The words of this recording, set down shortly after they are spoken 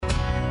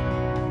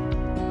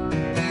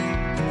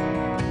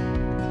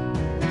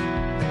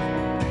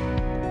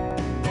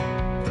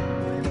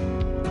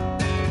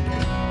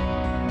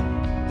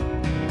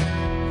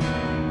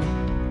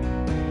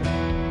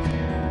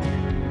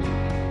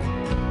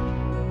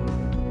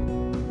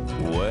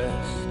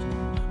West,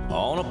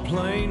 on a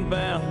plane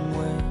bound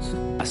west,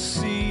 I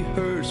see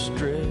her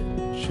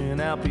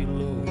stretching out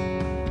below.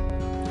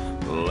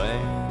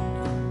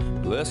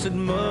 Land, blessed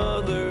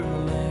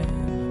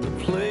motherland, the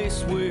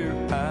place where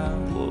I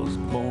was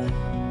born.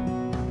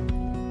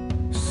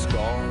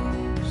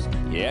 Scars,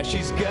 yeah,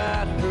 she's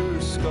got her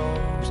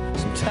scars.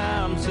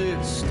 Sometimes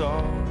it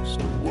starts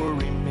to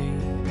worry me.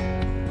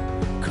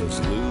 'Cause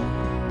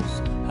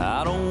lose,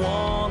 I don't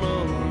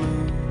wanna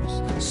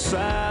lose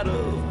sight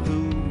of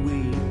who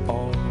we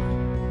are.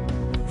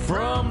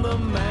 From the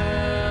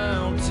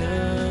mountains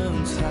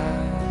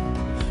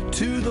high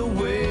to the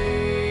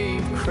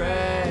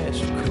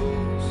wave-crashed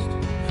coast,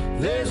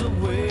 there's a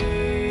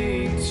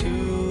way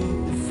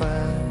to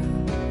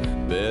find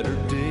better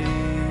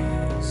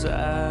days,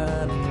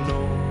 I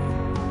know.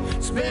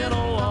 It's been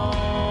a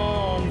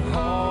long,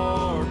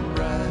 hard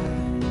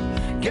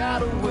ride,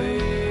 got a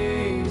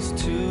ways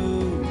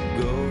to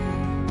go,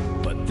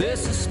 but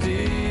this is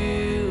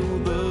still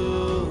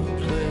the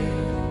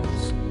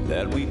place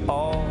that we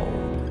all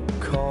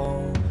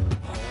call.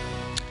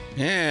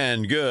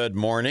 And good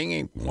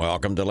morning.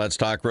 Welcome to Let's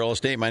Talk Real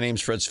Estate. My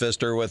name's Fritz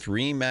Pfister with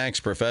RE/MAX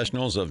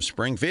Professionals of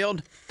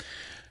Springfield.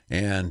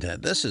 And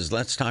this is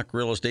Let's Talk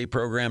Real Estate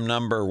program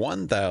number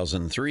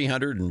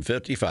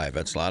 1355.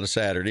 That's a lot of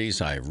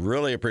Saturdays. I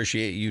really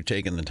appreciate you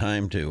taking the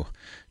time to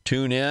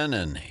tune in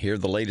and hear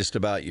the latest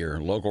about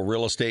your local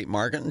real estate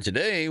market. And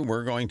today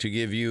we're going to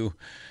give you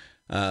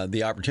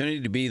the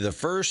opportunity to be the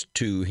first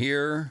to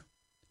hear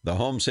the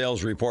home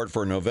sales report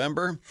for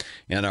November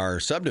and our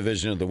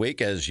subdivision of the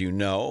week. As you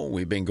know,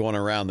 we've been going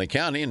around the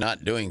county,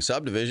 not doing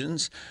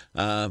subdivisions,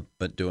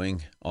 but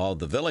doing all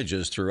the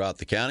villages throughout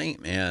the county.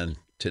 And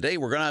today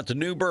we're going out to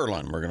New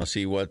Berlin. We're going to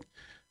see what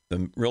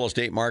the real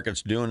estate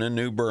market's doing in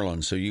New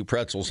Berlin. So you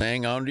pretzels,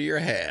 hang on to your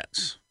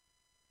hats.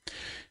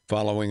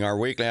 Following our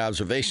weekly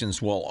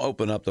observations, we'll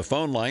open up the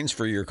phone lines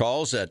for your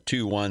calls at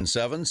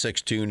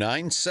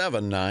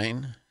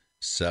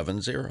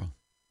 217-629-7970.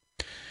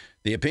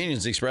 The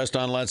opinions expressed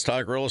on Let's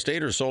Talk Real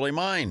Estate are solely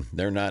mine.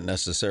 They're not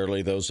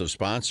necessarily those of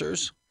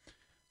sponsors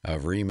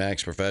of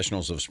RE/MAX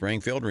Professionals of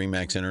Springfield,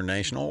 RE/MAX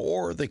International,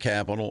 or the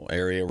Capital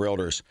Area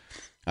Realtors.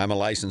 I'm a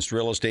licensed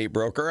real estate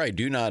broker. I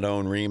do not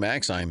own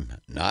RE/MAX. I'm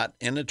not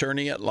an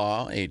attorney at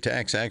law, a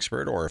tax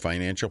expert, or a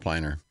financial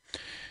planner.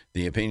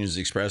 The opinions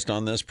expressed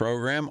on this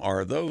program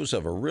are those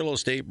of a real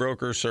estate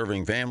broker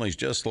serving families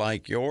just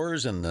like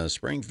yours in the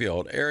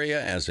Springfield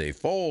area as a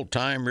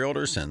full-time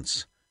realtor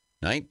since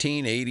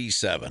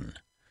 1987.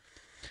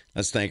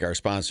 Let's thank our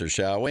sponsors,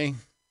 shall we?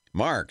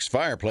 Mark's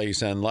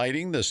Fireplace and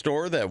Lighting, the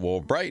store that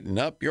will brighten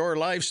up your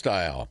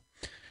lifestyle.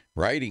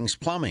 Writings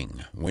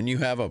Plumbing. When you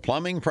have a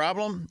plumbing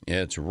problem,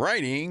 it's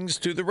Writings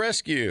to the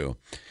rescue.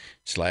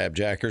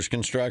 Slabjackers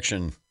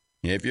Construction.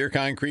 If your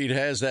concrete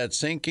has that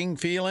sinking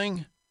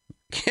feeling,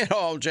 get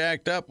all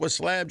jacked up with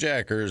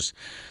Slabjackers.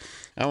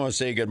 I want to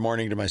say good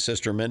morning to my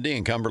sister Mindy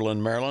in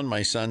Cumberland, Maryland,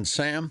 my son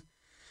Sam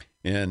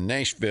in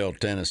Nashville,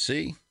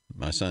 Tennessee,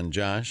 my son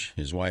Josh,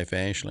 his wife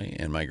Ashley,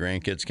 and my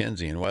grandkids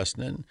Kenzie and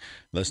Weston,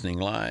 listening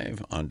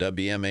live on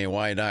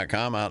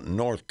WMAY.com out in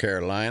North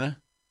Carolina.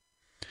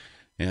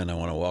 And I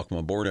want to welcome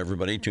aboard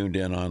everybody tuned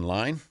in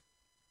online.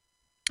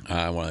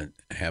 I want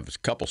to have a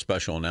couple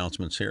special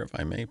announcements here, if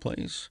I may,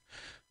 please.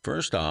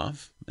 First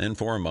off and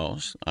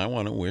foremost, I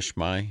want to wish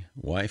my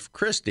wife,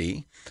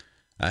 Christy,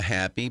 a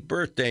happy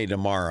birthday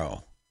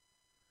tomorrow.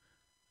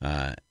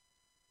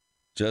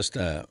 Just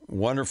a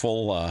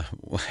wonderful,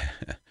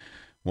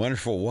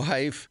 wonderful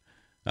wife,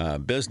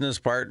 business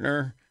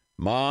partner,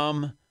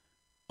 mom.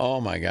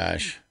 Oh, my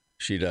gosh,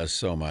 she does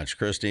so much.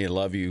 Christy, I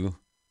love you.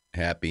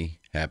 Happy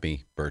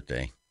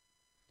birthday.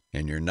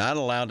 And you're not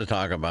allowed to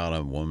talk about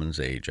a woman's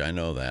age. I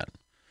know that.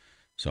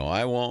 So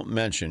I won't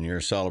mention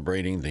you're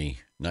celebrating the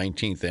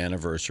 19th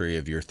anniversary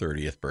of your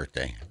 30th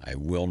birthday. I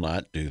will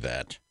not do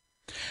that.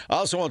 I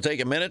also want to take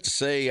a minute to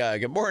say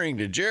good morning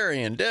to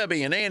Jerry and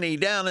Debbie and Annie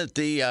down at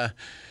the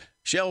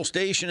Shell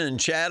Station in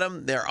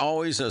Chatham. They're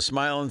always a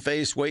smiling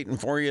face waiting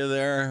for you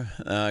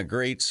there.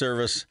 Great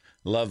service.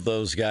 Love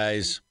those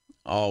guys.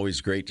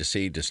 Always great to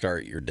see to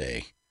start your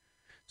day.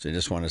 So I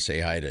just want to say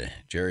hi to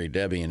Jerry,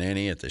 Debbie, and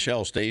Annie at the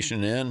Shell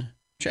Station in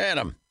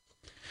Chatham.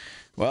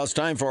 Well, it's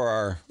time for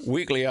our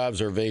weekly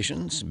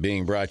observations,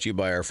 being brought to you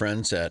by our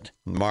friends at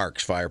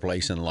Mark's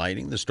Fireplace and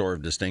Lighting, the store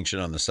of distinction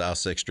on the South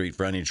 6th Street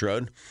frontage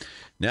road.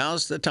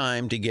 Now's the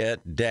time to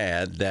get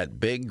Dad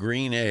that big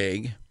green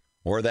egg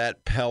or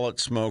that pellet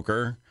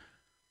smoker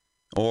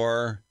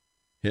or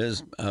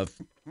his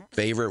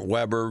favorite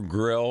Weber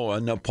grill, a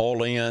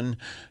Napoleon,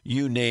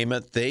 you name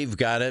it, they've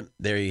got it.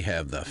 There you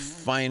have the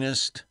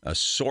finest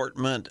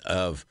assortment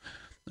of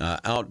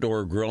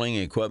outdoor grilling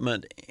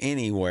equipment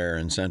anywhere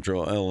in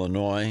central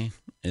Illinois.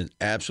 It's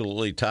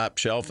absolutely top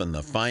shelf and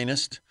the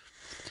finest.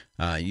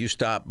 You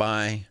stop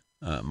by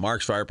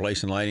Mark's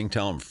Fireplace and Lighting,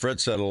 tell him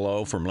Fritz said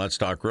hello from Let's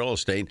Talk Real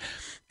Estate,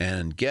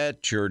 and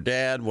get your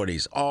dad what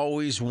he's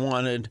always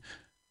wanted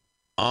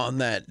on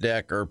that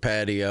deck or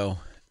patio,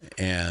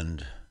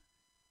 and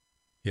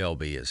he'll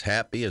be as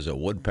happy as a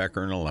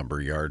woodpecker in a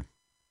lumberyard.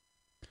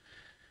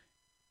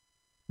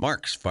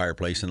 Mark's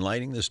Fireplace and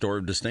Lighting, the store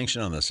of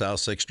distinction on the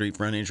South 6th Street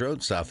Frontage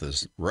Road, south of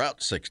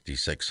Route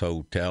 66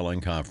 Hotel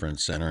and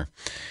Conference Center,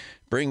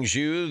 brings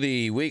you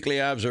the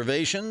weekly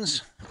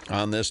observations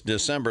on this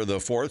December the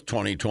 4th,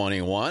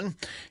 2021,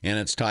 and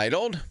it's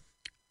titled,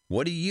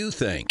 What Do You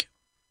Think?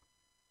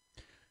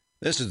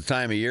 This is the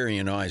time of year,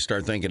 I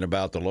start thinking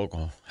about the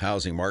local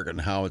housing market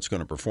and how it's going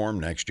to perform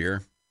next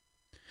year.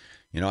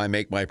 I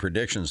make my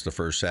predictions the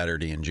first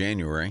Saturday in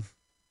January.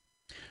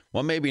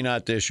 Well, maybe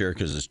not this year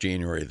because it's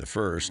January the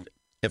 1st.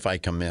 If I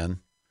come in,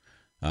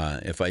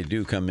 if I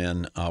do come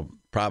in, I'll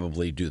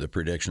probably do the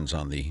predictions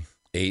on the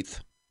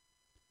 8th.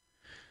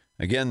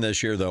 Again,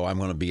 this year, though, I'm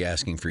going to be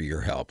asking for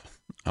your help.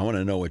 I want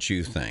to know what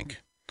you think.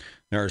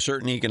 There are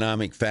certain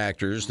economic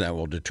factors that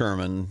will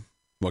determine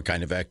what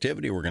kind of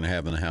activity we're going to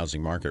have in the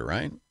housing market,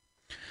 right?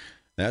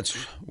 That's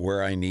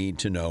where I need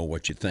to know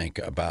what you think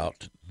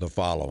about the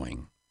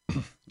following.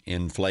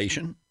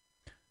 Inflation,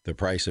 the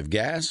price of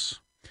gas,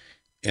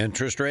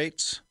 interest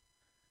rates,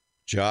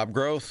 job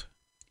growth,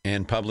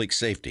 and public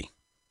safety.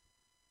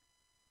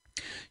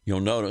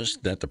 You'll notice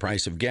that the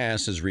price of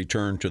gas has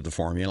returned to the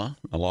formula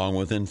along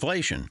with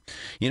inflation.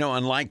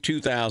 Unlike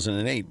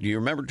 2008, do you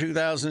remember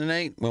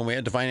 2008 when we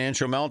had the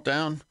financial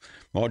meltdown?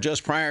 Well,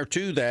 just prior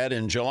to that,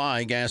 in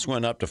July, gas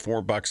went up to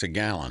 $4 a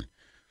gallon.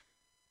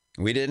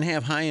 We didn't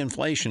have high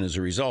inflation as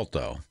a result,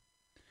 though.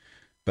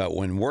 But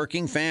when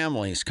working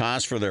families'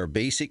 costs for their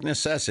basic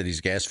necessities,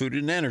 gas, food,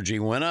 and energy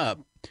went up,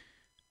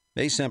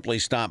 they simply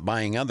stopped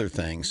buying other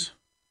things,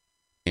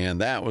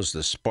 and that was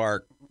the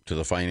spark to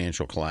the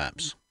financial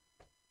collapse.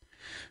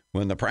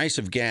 When the price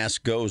of gas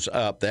goes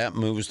up, that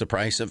moves the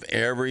price of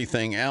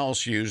everything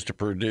else used to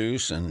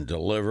produce and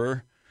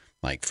deliver,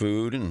 like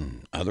food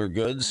and other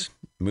goods,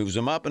 moves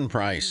them up in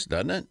price,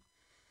 doesn't it?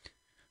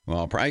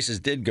 Well,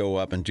 prices did go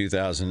up in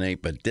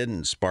 2008, but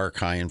didn't spark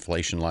high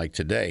inflation like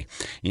today.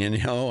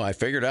 I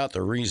figured out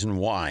the reason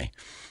why.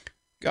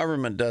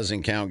 Government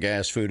doesn't count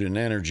gas, food, and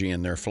energy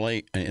in their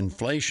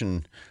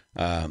inflation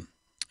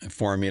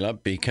formula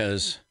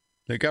because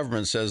the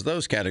government says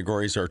those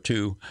categories are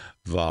too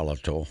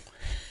volatile.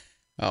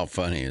 How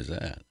funny is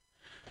that?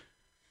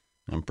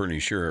 I'm pretty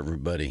sure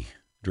everybody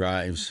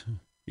drives,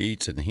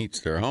 eats, and heats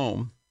their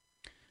home,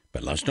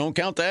 but let's don't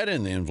count that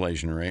in the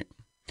inflation rate.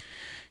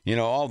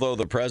 Although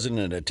the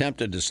president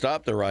attempted to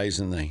stop the rise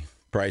in the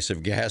price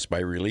of gas by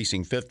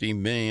releasing 50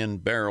 million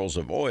barrels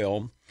of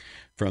oil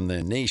from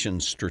the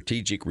nation's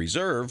strategic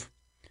reserve,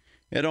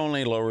 it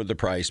only lowered the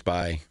price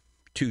by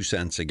 2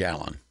 cents a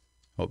gallon.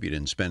 Hope you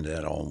didn't spend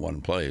that all in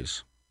one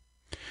place.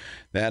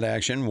 That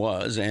action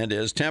was and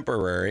is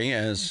temporary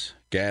as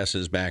gas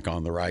is back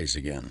on the rise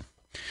again.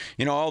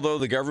 Although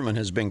the government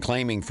has been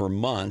claiming for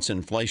months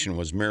inflation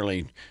was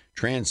merely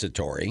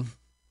transitory,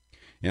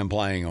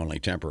 implying only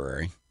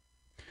temporary,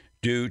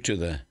 due to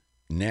the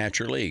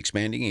naturally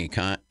expanding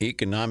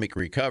economic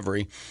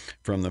recovery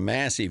from the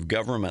massive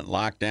government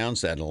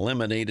lockdowns that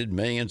eliminated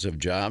millions of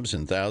jobs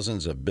and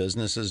thousands of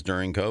businesses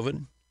during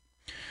COVID.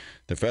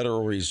 The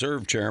Federal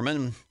Reserve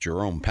Chairman,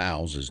 Jerome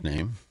Powell's his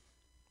name,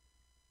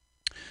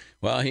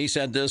 he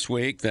said this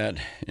week that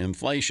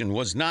inflation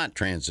was not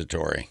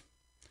transitory,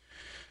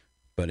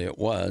 but it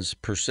was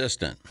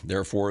persistent.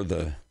 Therefore,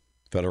 the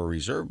Federal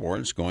Reserve Board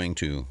is going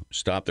to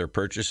stop their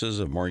purchases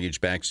of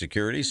mortgage-backed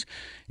securities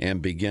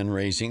and begin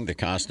raising the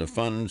cost of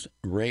funds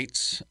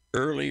rates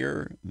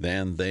earlier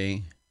than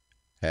they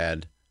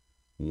had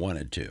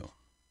wanted to,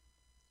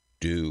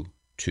 due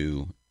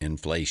to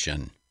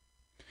inflation.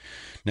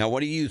 Now, what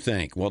do you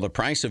think? Will the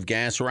price of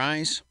gas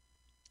rise,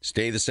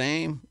 stay the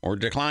same, or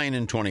decline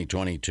in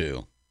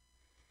 2022?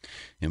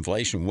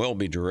 Inflation will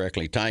be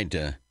directly tied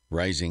to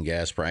rising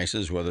gas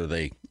prices, whether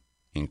they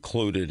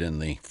included in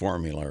the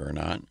formula or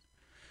not.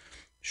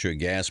 Should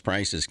gas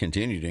prices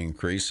continue to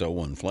increase, so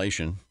will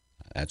inflation.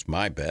 That's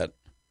my bet.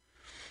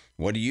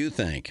 What do you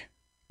think?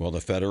 Will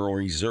the Federal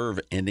Reserve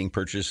ending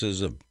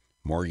purchases of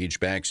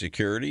mortgage-backed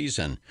securities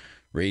and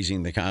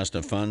raising the cost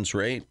of funds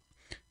rate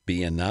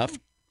be enough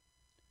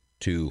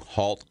to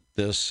halt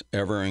this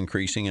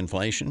ever-increasing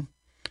inflation?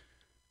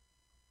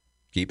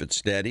 Keep it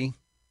steady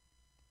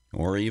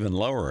or even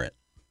lower it?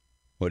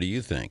 What do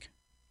you think?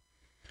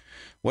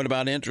 What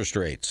about interest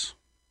rates?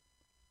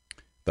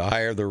 The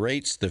higher the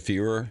rates, the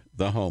fewer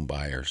the home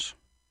buyers.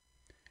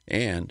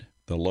 And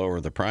the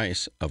lower the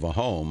price of a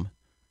home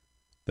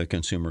the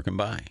consumer can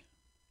buy.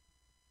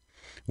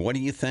 What do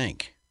you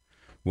think?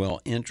 Will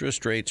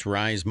interest rates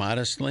rise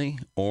modestly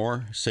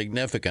or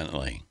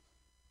significantly?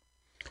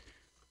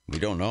 We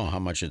don't know how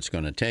much it's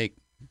going to take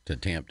to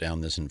tamp down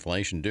this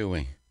inflation, do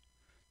we?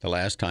 The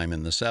last time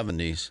in the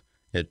 70s,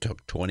 it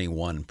took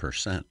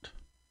 21%.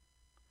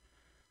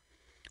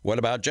 What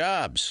about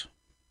jobs?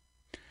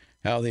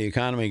 How the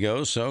economy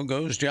goes, so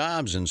goes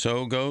jobs, and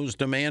so goes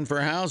demand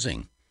for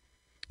housing.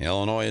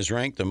 Illinois is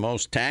ranked the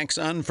most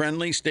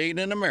tax-unfriendly state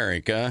in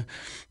America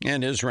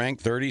and is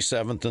ranked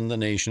 37th in the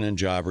nation in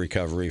job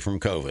recovery from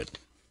COVID.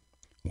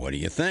 What do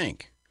you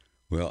think?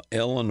 Will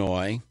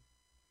Illinois,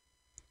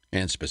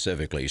 and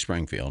specifically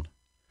Springfield,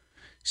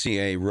 see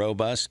a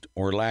robust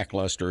or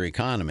lackluster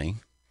economy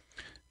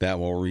That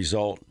will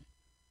result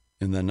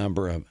in the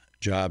number of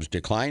jobs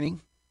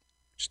declining,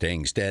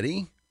 staying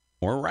steady,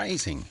 or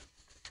rising.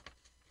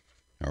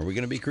 Are we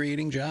going to be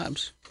creating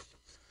jobs?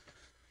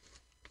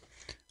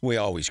 We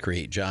always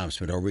create jobs,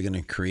 but are we going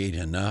to create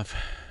enough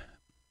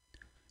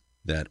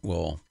that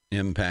will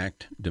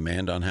impact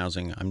demand on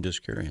housing? I'm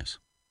just curious.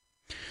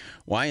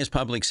 Why is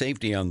public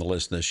safety on the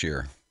list this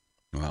year?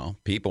 Well,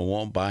 people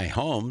won't buy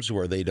homes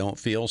where they don't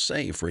feel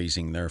safe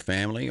raising their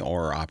family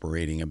or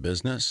operating a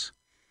business.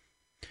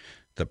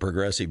 The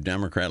Progressive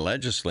Democrat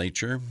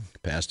legislature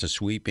passed a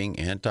sweeping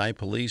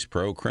anti-police,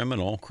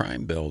 pro-criminal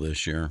crime bill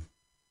this year.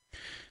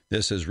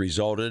 This has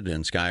resulted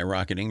in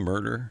skyrocketing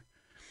murder,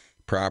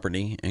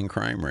 property, and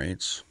crime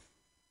rates.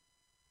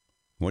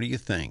 What do you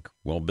think?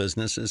 Will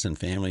businesses and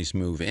families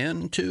move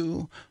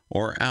into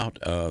or out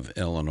of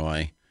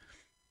Illinois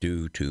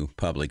due to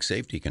public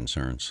safety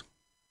concerns?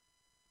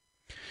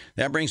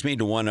 That brings me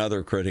to one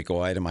other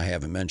critical item I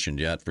haven't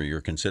mentioned yet for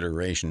your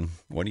consideration.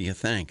 What do you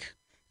think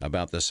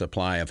about the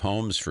supply of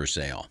homes for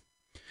sale?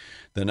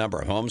 The number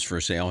of homes for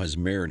sale has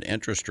mirrored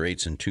interest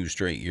rates in 2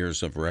 straight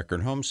years of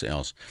record home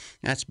sales.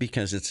 That's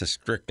because it's a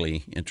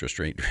strictly interest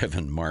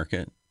rate-driven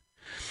market,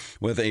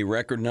 with a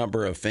record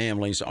number of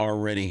families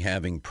already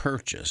having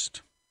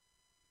purchased.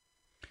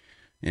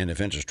 And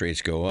if interest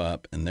rates go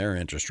up and their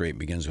interest rate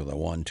begins with a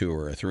 1, 2,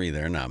 or a 3,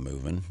 they're not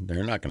moving.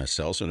 They're not going to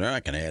sell, so they're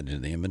not going to add to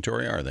the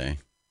inventory, are they?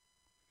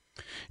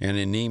 An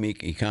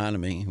anemic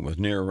economy with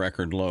near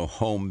record low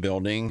home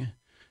building,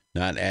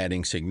 not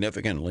adding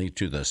significantly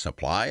to the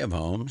supply of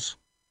homes.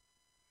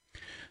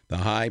 The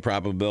high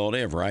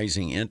probability of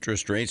rising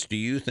interest rates. Do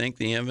you think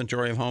the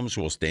inventory of homes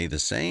will stay the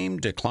same,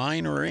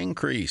 decline, or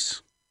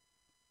increase?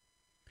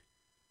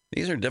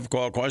 These are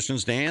difficult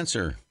questions to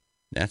answer.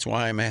 That's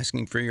why I'm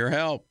asking for your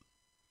help.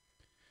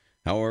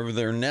 However,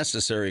 they're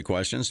necessary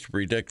questions to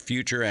predict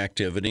future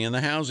activity in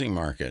the housing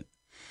market.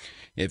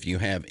 If you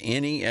have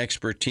any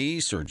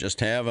expertise or just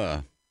have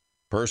a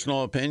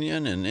personal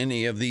opinion in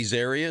any of these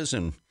areas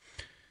and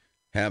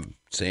have,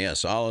 say, a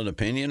solid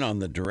opinion on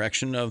the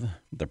direction of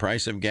the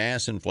price of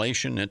gas,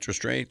 inflation,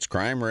 interest rates,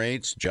 crime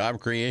rates, job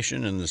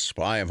creation, and the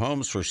supply of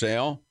homes for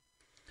sale,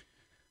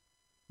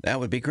 that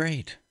would be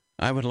great.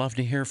 I would love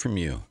to hear from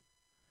you.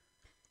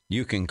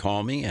 You can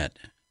call me at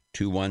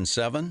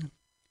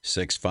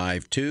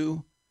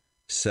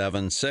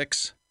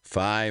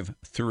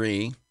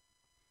 217-652-7653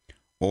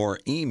 or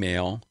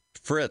email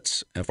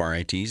Fritz,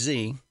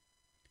 F-R-I-T-Z,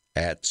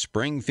 at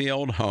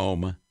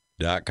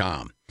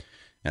springfieldhome.com.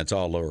 That's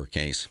all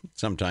lowercase.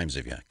 Sometimes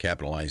if you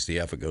capitalize the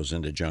F, it goes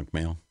into junk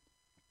mail.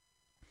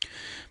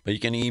 But you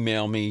can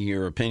email me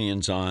your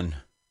opinions on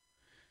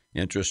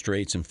interest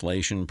rates,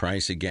 inflation,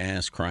 price of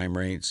gas, crime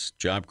rates,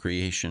 job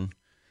creation,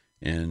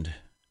 and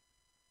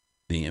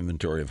the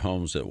inventory of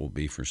homes that will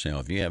be for sale.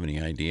 If you have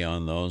any idea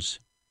on those,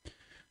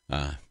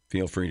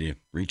 feel free to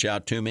reach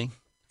out to me,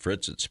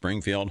 Fritz at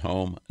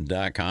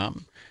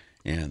springfieldhome.com,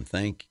 and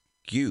thank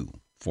you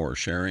for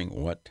sharing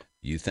what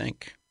you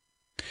think.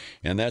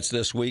 And that's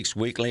this week's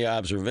Weekly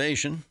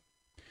Observation,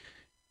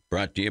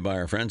 brought to you by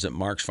our friends at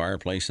Mark's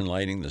Fireplace and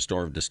Lighting, the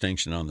store of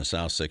distinction on the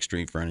South 6th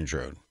Street frontage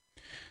road.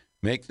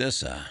 Make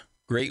this a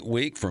great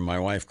week for my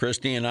wife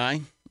Christy and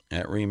I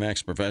at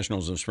RE/MAX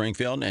Professionals of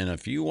Springfield. And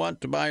if you want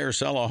to buy or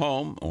sell a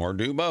home, or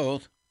do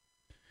both,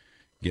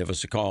 give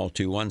us a call,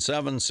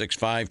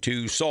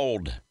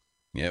 217-652-SOLD.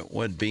 It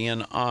would be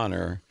an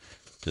honor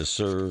to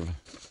serve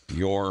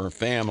your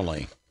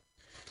family,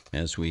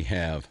 as we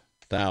have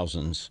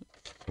thousands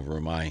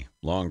over my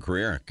long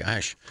career.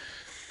 Gosh,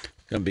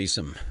 going to be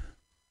some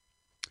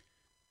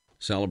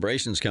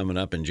celebrations coming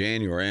up in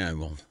January.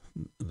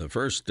 The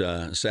first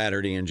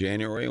Saturday in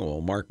January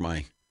will mark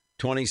my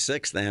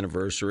 26th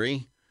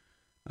anniversary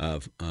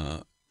of,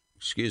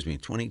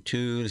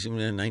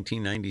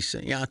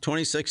 1996. Yeah,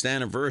 26th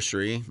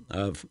anniversary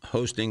of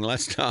hosting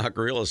Let's Talk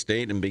Real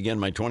Estate, and begin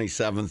my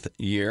 27th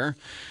year.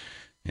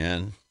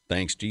 And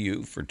thanks to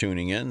you for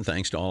tuning in.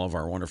 Thanks to all of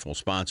our wonderful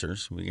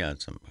sponsors. We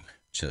got some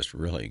just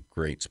really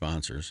great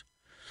sponsors.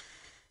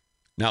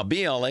 Now,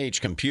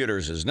 BLH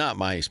Computers is not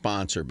my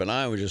sponsor, but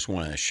I would just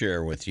want to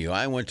share with you.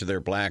 I went to their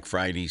Black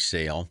Friday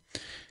sale,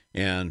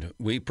 and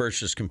we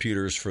purchased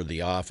computers for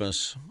the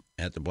office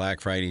at the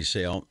Black Friday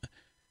sale.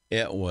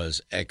 It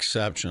was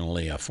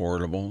exceptionally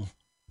affordable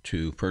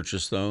to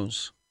purchase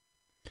those.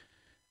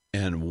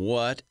 And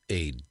what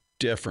a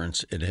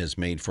difference it has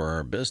made for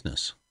our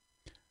business.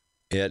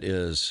 It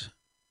is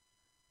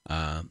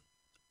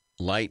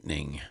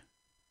lightning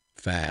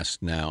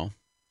fast now.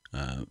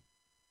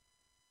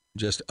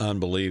 Just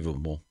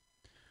unbelievable.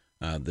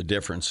 The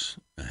difference,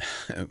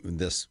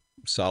 this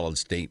solid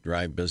state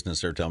drive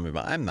business they're telling me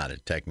about. I'm not a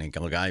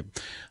technical guy.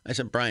 I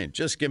said, Brian,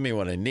 just give me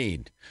what I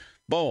need.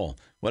 Bowl,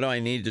 what do I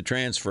need to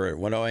transfer it?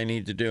 What do I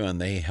need to do? And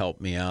they help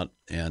me out.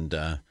 And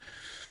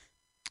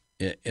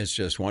it's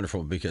just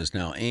wonderful, because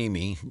now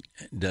Amy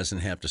doesn't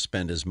have to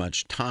spend as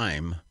much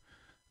time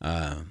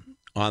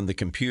on the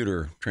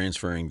computer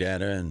transferring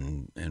data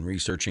and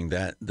researching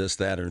that,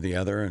 or the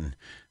other, and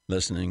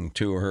listening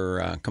to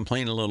her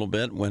complain a little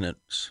bit when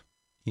it's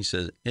He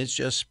says, it's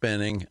just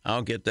spinning.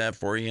 I'll get that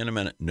for you in a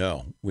minute.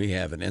 No, we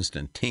have it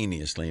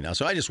instantaneously now.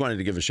 So I just wanted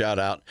to give a shout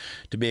out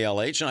to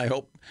BLH, and I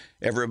hope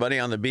everybody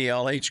on the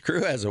BLH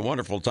crew has a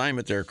wonderful time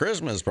at their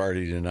Christmas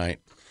party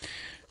tonight.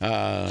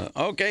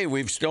 Okay,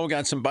 we've still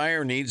got some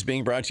buyer needs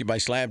being brought to you by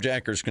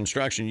Slabjackers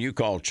Construction. You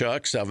call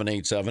Chuck,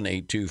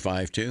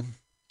 787-8252.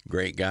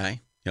 Great guy.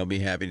 He'll be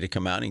happy to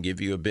come out and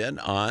give you a bid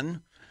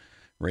on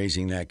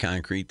raising that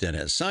concrete that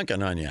has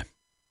sunken on you.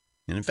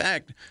 And in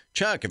fact,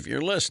 Chuck, if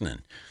you're listening,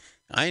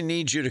 I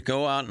need you to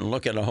go out and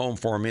look at a home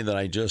for me that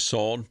I just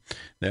sold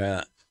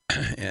and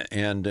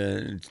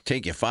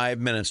take you 5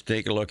 minutes to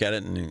take a look at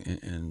it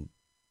and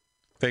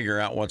figure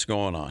out what's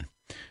going on.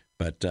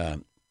 But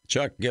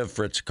Chuck, give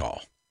Fritz a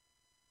call.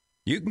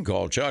 You can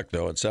call Chuck,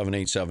 though, at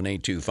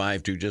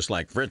 787-8252, just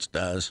like Fritz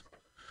does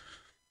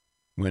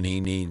when he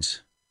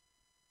needs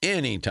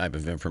any type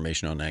of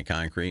information on that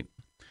concrete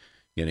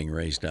getting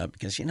raised up.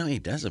 Because, you know, he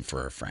does it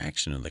for a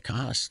fraction of the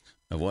cost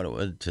of what it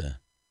would to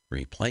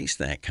replace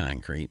that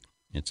concrete.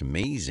 It's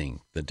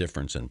amazing the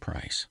difference in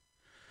price.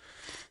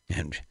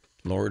 And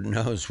Lord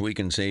knows we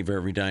can save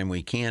every dime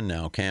we can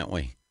now, can't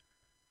we?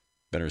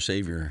 Better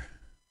save your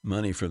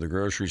money for the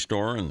grocery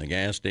store and the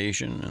gas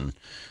station and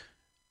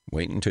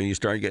wait until you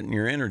start getting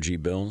your energy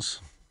bills.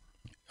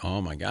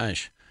 Oh, my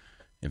gosh.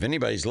 If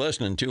anybody's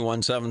listening,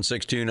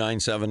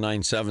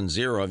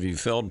 217-629-7970, have you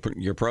filled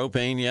your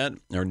propane yet?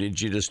 Or did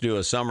you just do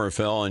a summer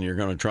fill and you're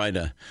going to try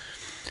to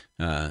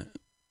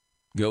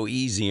go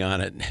easy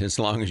on it as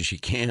long as you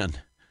can?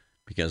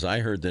 Because I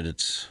heard that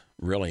it's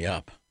really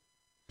up.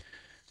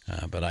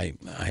 But I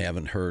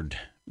haven't heard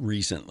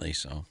recently.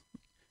 So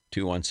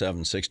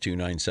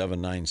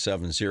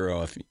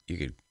 217-629-7970. If you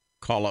could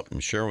call up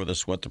and share with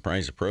us what the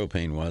price of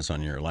propane was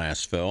on your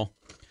last fill.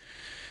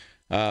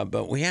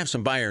 But we have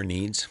some buyer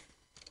needs.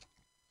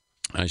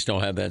 I still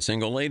have that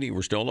single lady.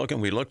 We're still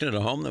looking. We looked at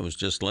a home that was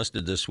just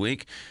listed this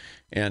week.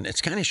 And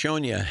it's kind of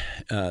showing you,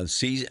 I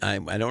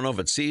don't know if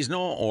it's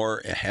seasonal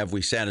or have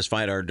we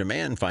satisfied our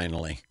demand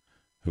finally.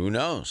 Who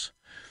knows?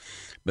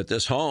 But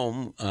this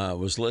home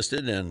was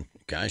listed, and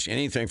gosh,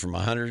 anything from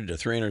 $100,000 to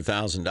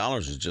 $300,000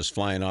 is just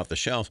flying off the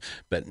shelf.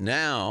 But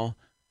now,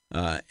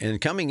 and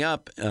coming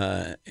up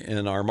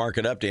in our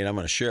market update, I'm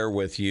going to share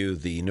with you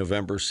the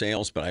November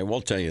sales. But I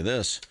will tell you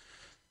this: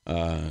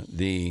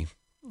 the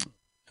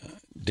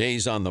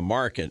days on the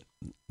market,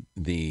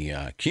 the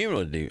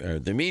cumulative, or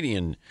the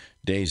median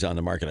days on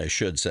the market, I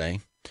should say,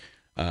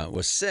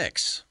 was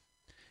 6.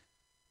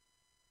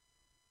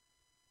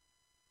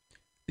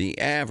 The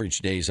average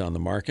days on the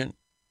market,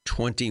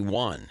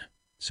 21.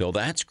 So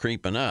that's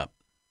creeping up.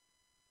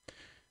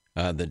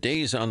 The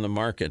days on the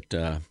market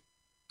are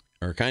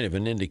kind of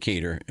an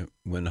indicator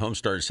when homes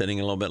start sitting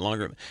a little bit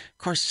longer. Of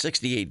course,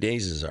 68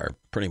 days is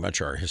pretty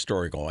much our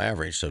historical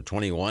average. So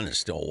 21 is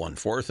still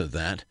 1/4 of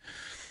that.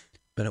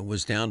 But it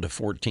was down to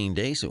 14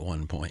 days at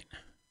one point.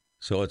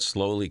 So it's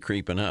slowly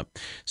creeping up.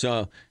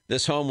 So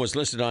this home was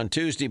listed on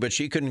Tuesday, but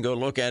she couldn't go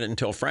look at it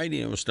until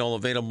Friday. It was still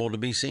available to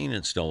be seen.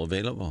 It's still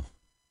available.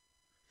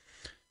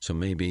 So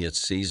maybe it's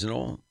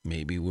seasonal.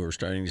 Maybe we're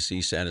starting to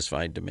see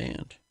satisfied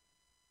demand.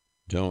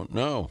 Don't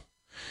know.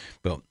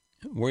 But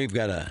we've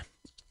got a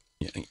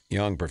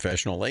young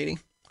professional lady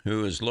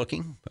who is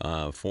looking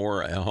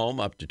for a home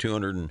up to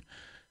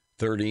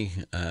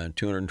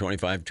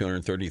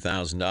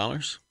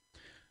 $230,000.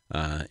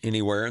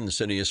 Anywhere in the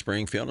city of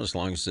Springfield, as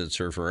long as it's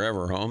her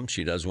forever home.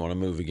 She doesn't want to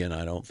move again,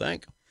 I don't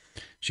think.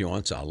 She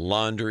wants a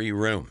laundry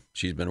room.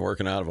 She's been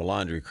working out of a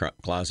laundry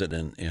closet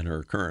in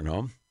her current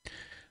home.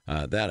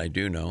 That I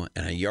do know.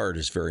 And a yard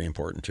is very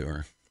important to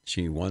her.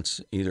 She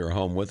wants either a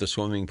home with a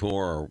swimming pool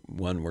or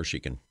one where she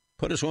can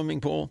put a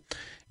swimming pool.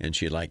 And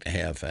she'd like to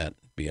have that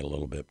be a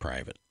little bit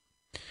private.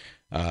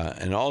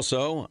 And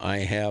also, I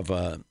have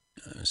a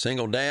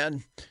single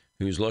dad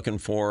who's looking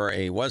for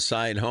a West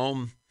Side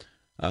home.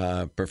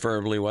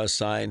 Preferably West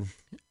Side,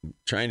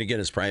 trying to get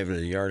as private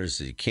a yard as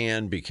he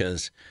can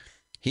because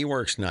he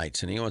works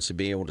nights and he wants to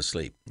be able to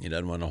sleep. He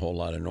doesn't want a whole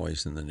lot of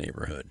noise in the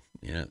neighborhood,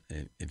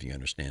 if you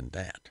understand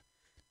that.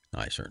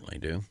 I certainly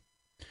do.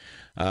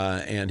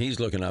 And he's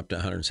looking up to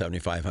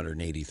 $175,000,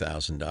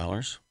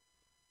 $180,000.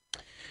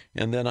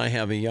 And then I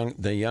have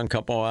the young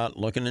couple out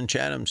looking in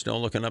Chatham, still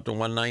looking up to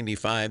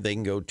 $195,000. They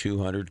can go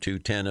 $200,000,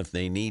 $210,000 if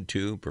they need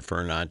to,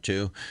 prefer not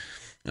to,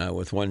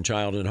 with one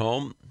child at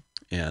home.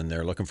 And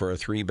they're looking for a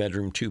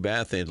 3-bedroom,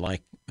 2-bath. They'd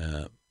like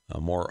a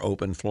more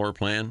open floor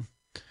plan.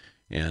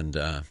 And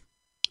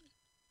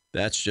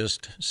that's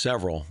just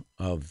several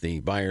of the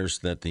buyers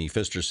that the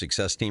Pfister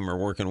Success Team are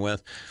working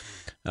with.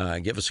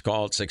 Give us a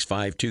call at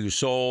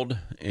 652-SOLD,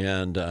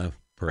 and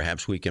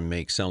perhaps we can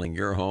make selling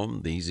your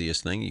home the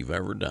easiest thing you've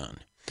ever done.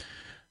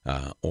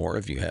 Or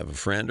if you have a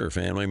friend or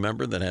family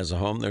member that has a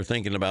home they're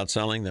thinking about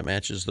selling that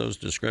matches those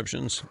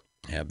descriptions,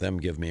 have them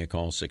give me a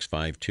call,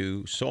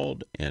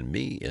 652-SOLD, and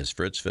me is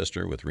Fritz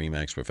Pfister with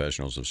RE/MAX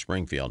Professionals of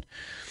Springfield.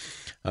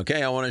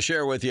 Okay, I want to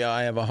share with you,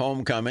 I have a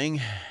home coming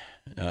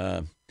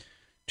to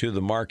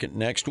the market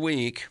next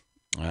week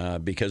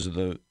because of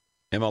the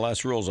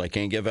MLS rules. I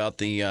can't give out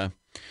the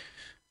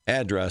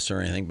address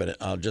or anything, but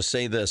I'll just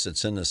say this.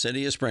 It's in the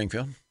city of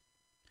Springfield,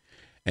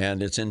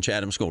 and it's in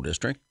Chatham School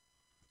District.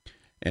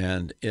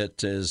 And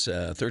it is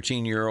a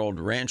 13-year-old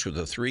ranch with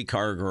a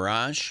 3-car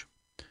garage.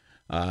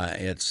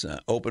 It's an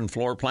open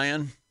floor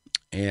plan,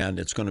 and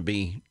it's going to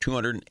be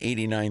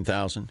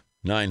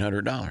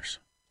 $289,900.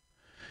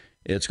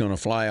 It's going to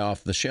fly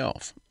off the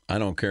shelf. I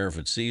don't care if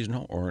it's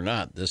seasonal or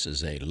not. This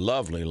is a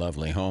lovely,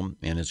 lovely home,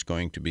 and it's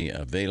going to be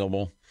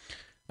available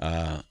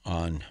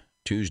on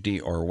Tuesday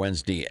or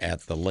Wednesday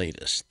at the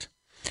latest.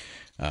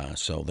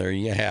 So there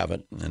you have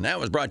it. And that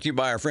was brought to you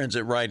by our friends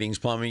at Writings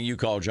Plumbing. You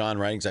call John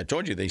Writings. I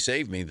told you they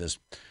saved me this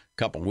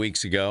couple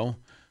weeks ago.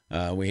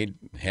 We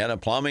had a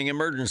plumbing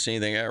emergency.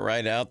 They got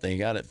right out. They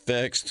got it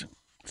fixed.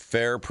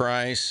 Fair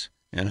price.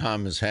 And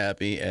I'm as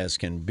happy as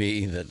can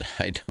be that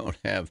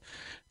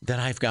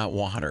I've got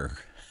water.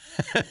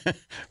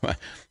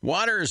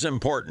 Water is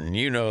important.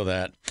 You know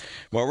that.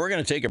 Well, we're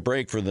going to take a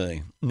break for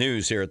the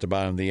news here at the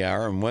bottom of the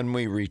hour. And when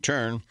we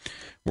return,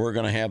 we're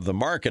going to have the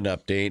market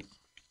update.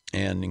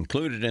 And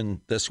included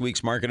in this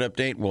week's market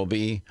update will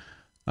be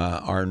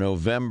our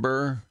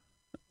November.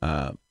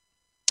 You're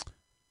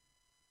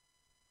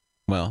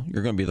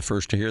going to be the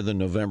first to hear the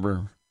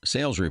November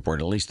sales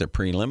report, at least the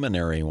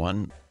preliminary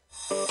one.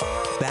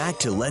 Back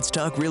to Let's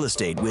Talk Real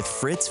Estate with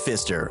Fritz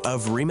Pfister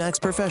of RE/MAX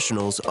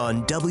Professionals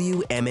on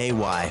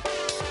WMAY.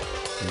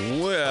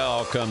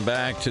 Welcome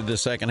back to the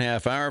second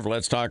half hour of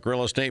Let's Talk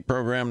Real Estate,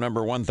 program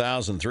number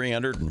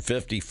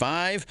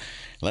 1355.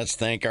 Let's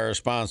thank our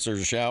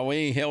sponsors, shall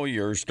we?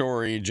 Hillier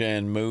Storage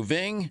and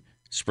Moving,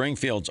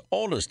 Springfield's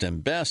oldest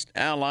and best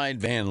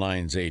allied van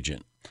lines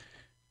agent.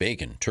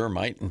 Bacon,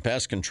 Termite, and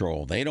Pest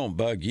Control. They don't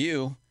bug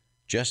you,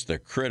 just the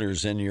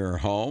critters in your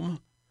home.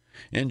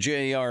 And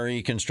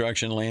JRE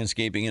Construction,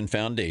 Landscaping, and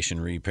Foundation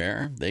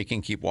Repair. They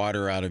can keep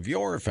water out of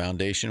your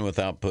foundation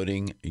without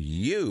putting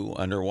you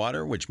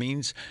underwater, which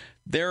means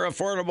they're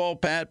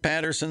affordable. Pat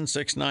Patterson,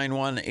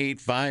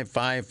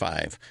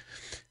 691-8555.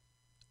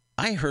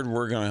 I heard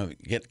we're going to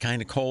get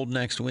kind of cold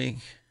next week.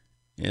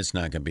 It's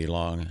not going to be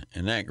long,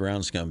 and that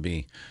ground's going to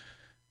be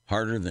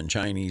harder than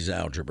Chinese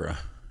algebra.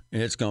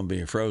 It's going to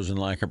be frozen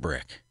like a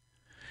brick.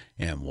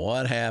 And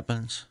what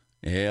happens?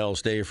 It'll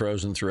stay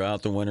frozen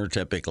throughout the winter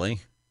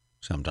typically.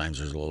 Sometimes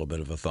there's a little bit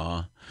of a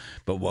thaw.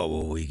 But what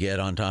will we get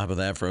on top of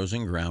that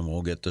frozen ground?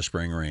 We'll get the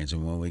spring rains.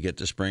 And when we get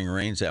the spring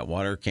rains, that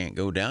water can't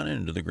go down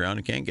into the ground.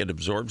 It can't get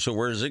absorbed. So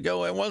where does it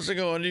go? It wants to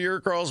go into your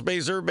crawl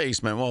space or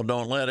basement. Well,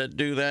 don't let it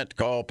do that.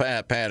 Call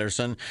Pat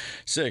Patterson,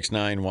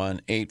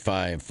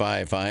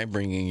 691-8555,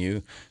 bringing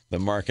you the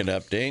market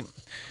update.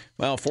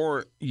 Well,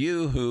 for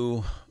you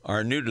who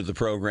are new to the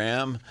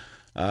program,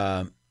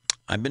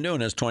 I've been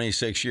doing this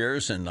 26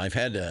 years, and I've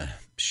had to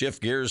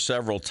shift gears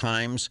several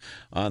times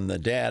on the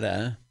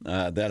data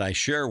that I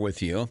share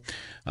with you.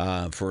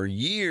 For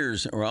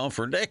years,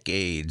 for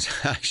decades,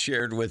 I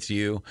shared with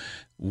you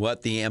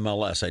what the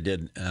MLS, I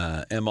did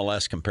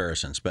MLS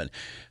comparisons. But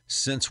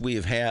since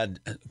we've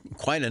had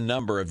quite a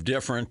number of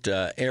different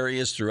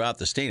areas throughout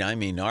the state, I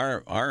mean,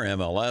 our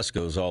MLS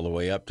goes all the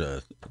way up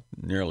to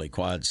nearly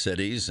Quad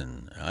Cities,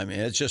 and I mean,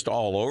 it's just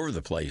all over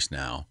the place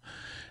now.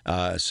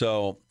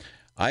 So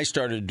I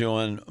started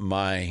doing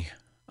my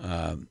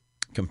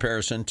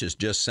comparison to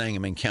just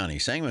Sangamon County.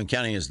 Sangamon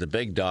County is the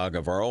big dog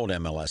of our old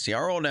MLS. See,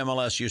 our old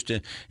MLS used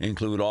to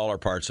include all our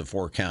parts of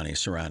 4 counties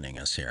surrounding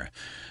us here,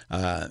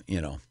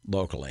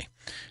 locally.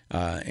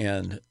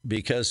 And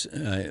because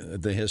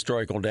the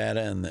historical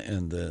data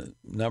and the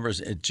numbers,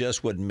 it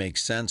just wouldn't make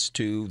sense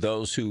to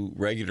those who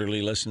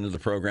regularly listen to the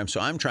program. So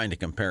I'm trying to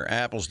compare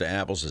apples to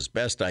apples as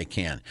best I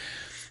can.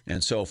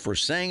 And so for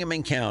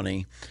Sangamon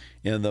County,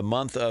 in the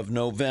month of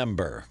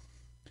November,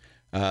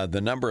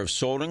 the number of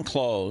sold and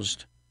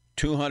closed,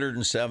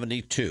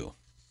 272.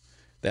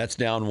 That's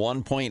down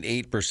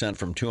 1.8%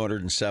 from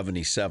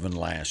 277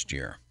 last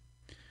year.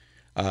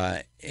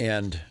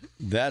 And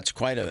that's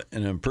quite an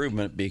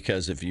improvement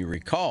because if you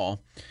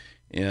recall,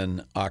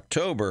 in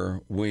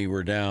October, we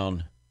were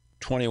down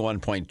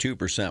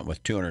 21.2%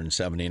 with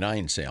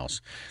 279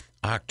 sales.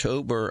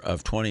 October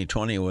of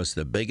 2020 was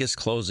the biggest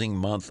closing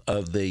month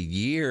of the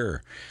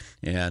year.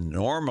 And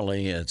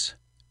normally it's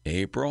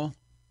April,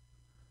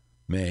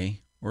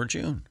 May, or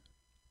June.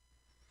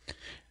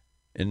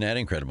 Isn't that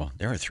incredible?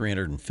 There were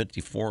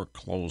 354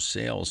 closed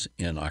sales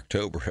in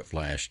October of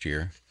last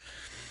year.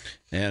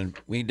 And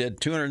we did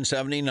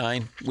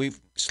 279.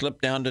 We've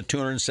slipped down to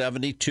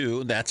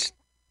 272. That's,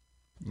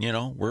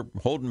 we're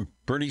holding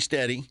pretty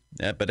steady,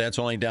 but that's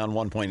only down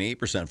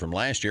 1.8% from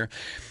last year.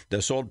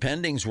 The sold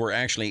pendings were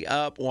actually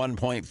up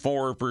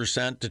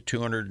 1.4% to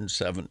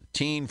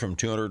 217 from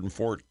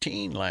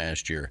 214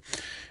 last year,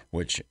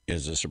 which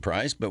is a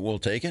surprise, but we'll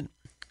take it.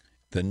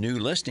 The new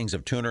listings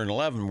of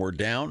 211 were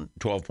down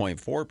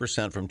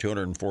 12.4% from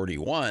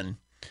 241.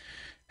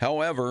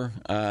 However,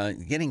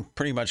 getting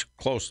pretty much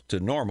close to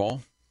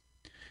normal.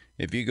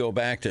 If you go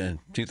back to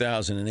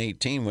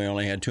 2018, we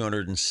only had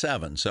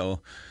 207.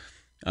 So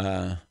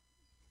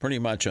pretty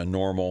much a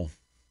normal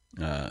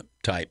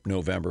type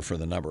November for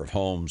the number of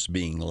homes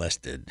being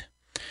listed.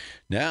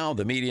 Now,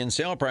 the median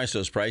sale price,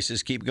 those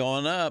prices keep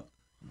going up.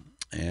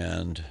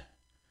 And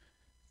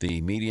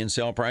the median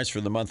sale price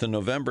for the month of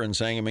November in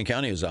Sangamon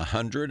County was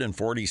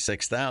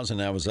 $146,000.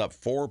 That was up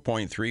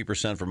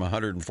 4.3% from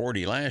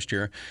 $140,000 last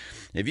year.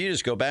 If you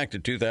just go back to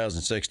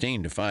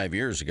 2016 to 5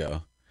 years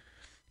ago,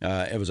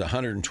 it was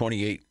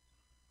 $128.25.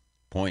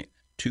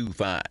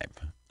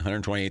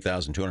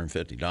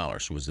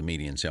 $128,250 was the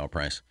median sale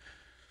price.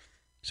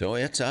 So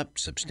it's up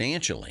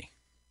substantially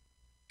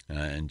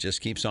and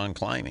just keeps on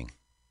climbing.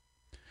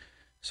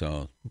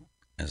 So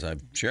as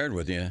I've shared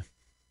with you,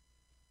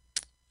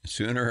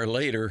 sooner or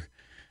later,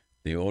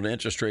 the old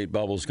interest rate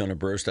bubble is going to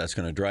burst. That's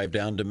going to drive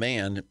down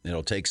demand.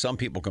 It'll take some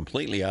people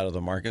completely out of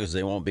the market because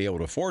they won't be able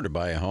to afford to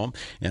buy a home.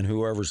 And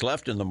whoever's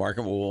left in the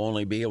market will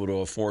only be able to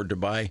afford to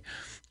buy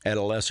at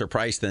a lesser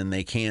price than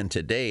they can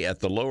today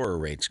at the lower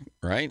rates,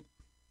 right?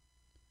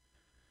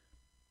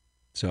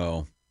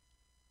 So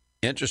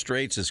interest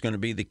rates is going to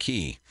be the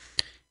key.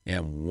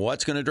 And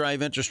what's going to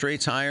drive interest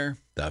rates higher?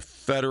 The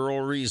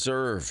Federal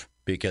Reserve,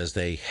 because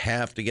they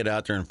have to get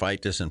out there and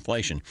fight this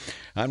inflation.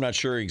 I'm not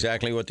sure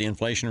exactly what the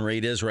inflation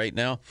rate is right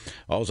now.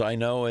 All I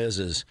know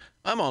is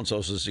I'm on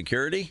Social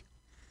Security,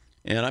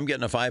 and I'm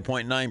getting a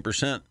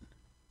 5.9%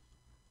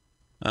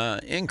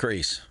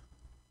 increase,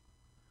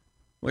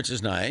 which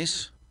is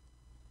nice,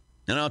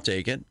 and I'll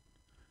take it.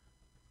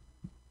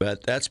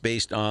 But that's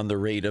based on the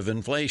rate of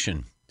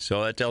inflation.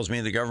 So that tells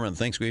me the government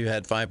thinks we've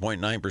had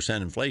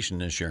 5.9% inflation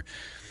this year.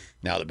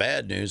 Now, the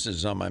bad news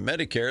is on my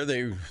Medicare,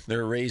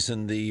 they're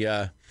raising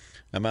the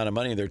amount of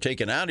money they're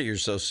taking out of your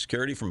Social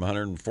Security from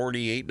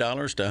 $148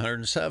 to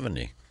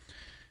 $170.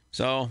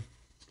 So,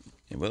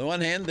 with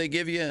one hand they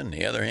give you, and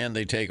the other hand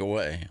they take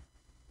away.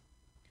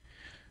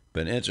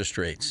 But interest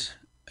rates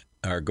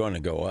are going to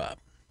go up.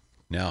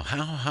 Now,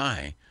 how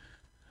high?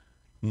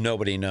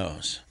 Nobody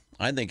knows.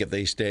 I think if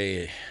they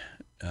stay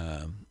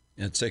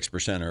at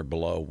 6% or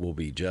below, we'll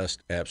be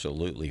just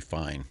absolutely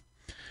fine.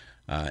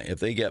 If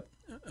they get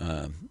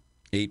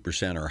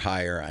 8% or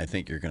higher, I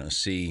think you're going to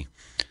see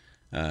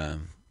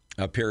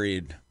a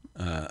period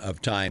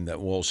of time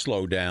that will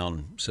slow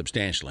down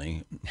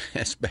substantially,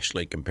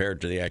 especially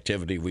compared to the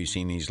activity we've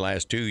seen these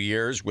last 2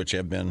 years, which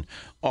have been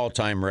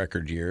all-time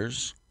record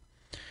years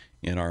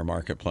in our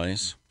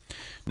marketplace.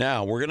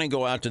 Now, we're going to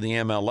go out to the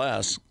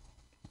MLS,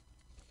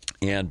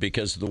 and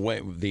because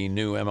of the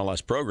new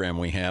MLS program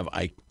we have,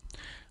 I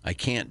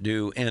can't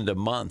do end of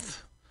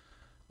month.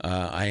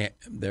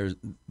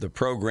 The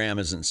program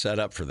isn't set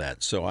up for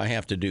that, so I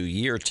have to do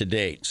year to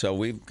date. So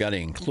we've got to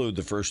include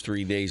the first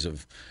 3 days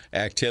of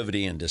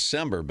activity in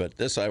December. But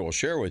this I will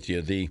share with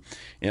you. The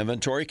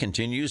inventory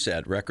continues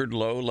at record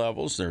low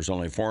levels. There's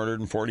only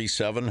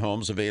 447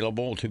 homes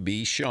available to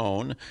be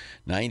shown.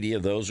 90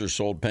 of those are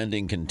sold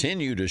pending,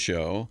 continue to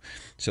show.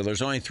 So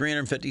there's only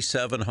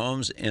 357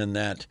 homes in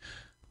that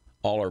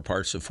all or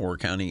parts of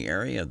 4-county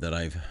area that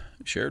I've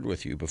shared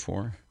with you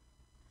before.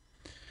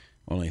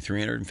 Only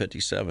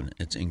 357.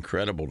 It's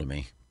incredible to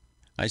me.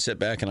 I sit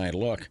back and I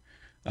look.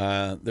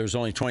 There's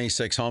only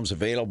 26 homes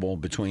available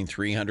between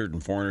 300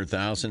 and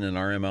 400,000 in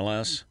our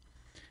MLS.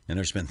 And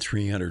there's been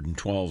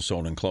 312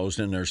 sold and closed,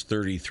 and there's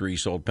 33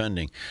 sold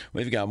pending.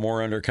 We've got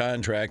more under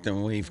contract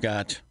than we've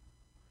got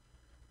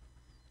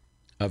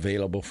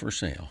available for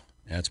sale.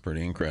 That's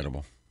pretty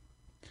incredible.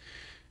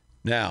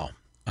 Now,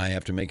 I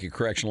have to make a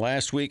correction.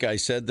 Last week I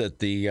said that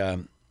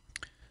the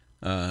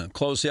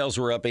closed sales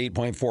were up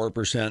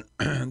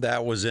 8.4%.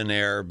 That was in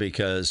error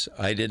because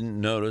I didn't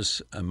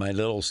notice my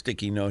little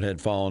sticky note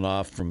had fallen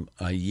off from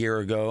a year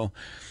ago.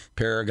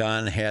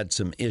 Paragon had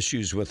some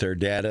issues with their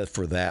data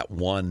for that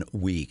 1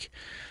 week.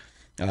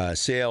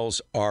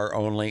 Sales are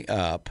only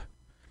up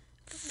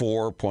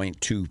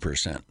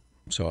 4.2%.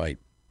 So I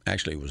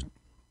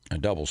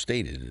double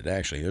stated it,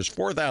 actually. There's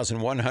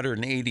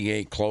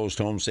 4,188 closed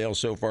home sales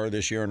so far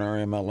this year in our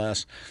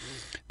MLS.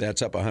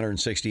 That's up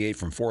 168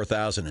 from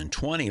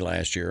 4,020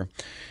 last year.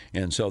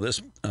 And so this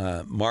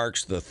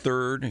marks the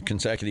third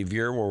consecutive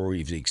year where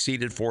we've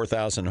exceeded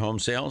 4,000 home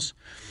sales.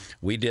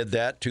 We did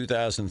that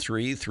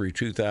 2003 through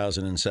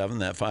 2007,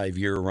 that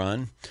 5-year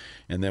run.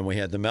 And then we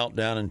had the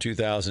meltdown in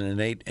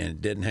 2008, and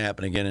it didn't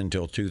happen again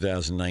until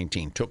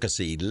 2019. Took us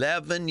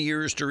 11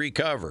 years to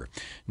recover.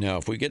 Now,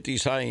 if we get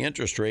these high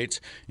interest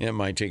rates, it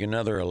might take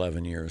another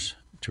 11 years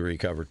to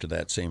recover to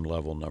that same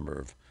level number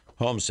of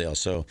home sales.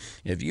 So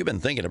if you've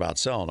been thinking about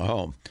selling a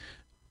home,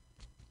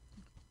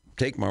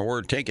 take my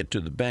word, take it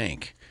to the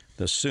bank.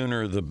 The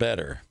sooner the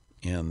better.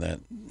 And that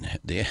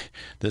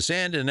the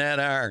sand in that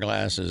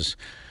hourglass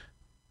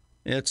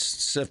it's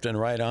sifting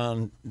right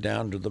on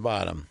down to the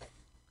bottom.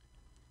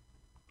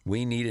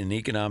 We need an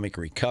economic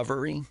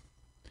recovery.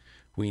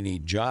 We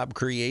need job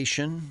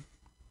creation.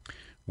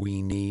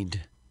 We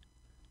need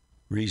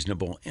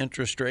reasonable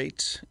interest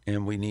rates.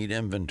 And we need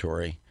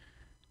inventory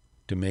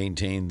to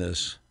maintain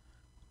this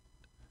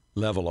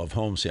level of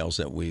home sales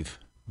that we've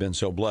been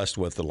so blessed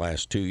with the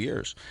last 2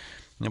 years.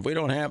 And if we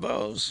don't have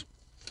those,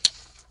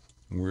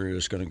 we're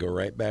just going to go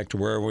right back to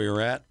where we were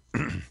at.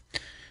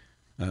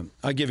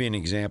 I'll give you an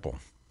example.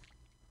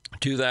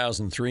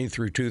 2003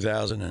 through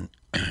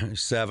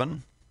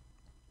 2007,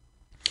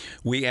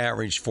 We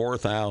averaged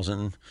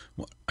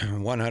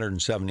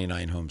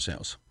 4,179 home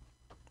sales.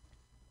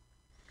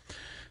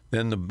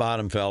 Then the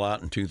bottom fell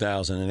out in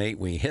 2008.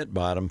 We hit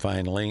bottom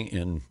finally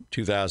in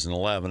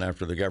 2011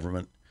 after the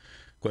government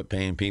quit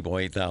paying people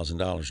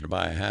 $8,000 to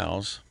buy a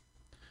house.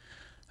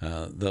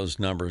 Those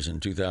numbers in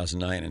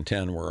 2009 and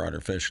 10 were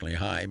artificially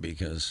high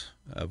because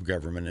of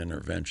government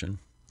intervention.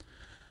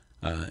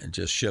 It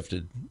just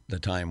shifted the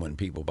time when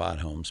people bought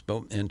homes.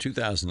 But in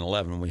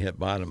 2011, we hit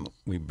bottom.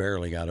 We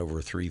barely got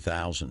over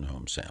 3,000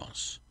 home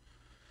sales.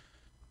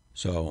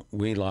 So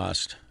we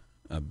lost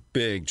a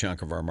big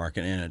chunk of our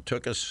market, and it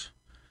took us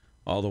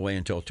all the way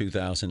until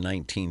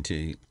 2019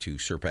 to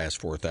surpass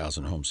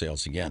 4,000 home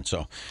sales again.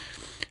 So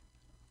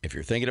if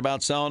you're thinking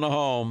about selling a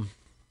home,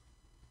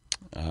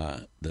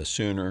 the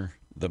sooner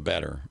the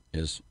better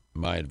is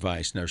my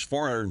advice. And there's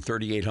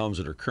 438 homes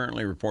that are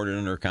currently reported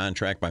under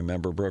contract by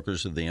member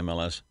brokers of the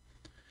MLS.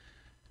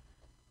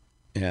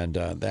 And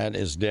that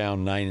is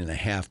down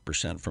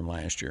 9.5% from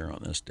last year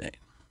on this date.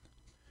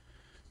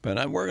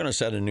 But we're going to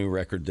set a new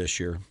record this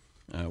year.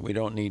 We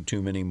don't need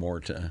too many more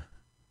to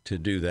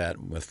do that.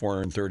 With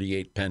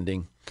 438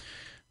 pending,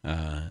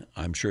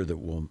 I'm sure that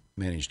we'll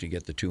manage to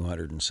get the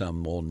 200 and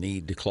some we'll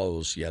need to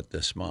close yet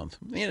this month.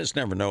 You just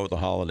never know with the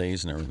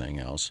holidays and everything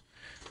else.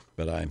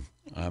 But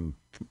I'm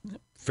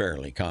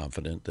fairly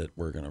confident that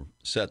we're going to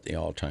set the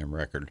all-time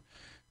record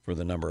for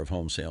the number of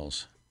home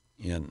sales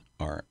in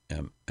our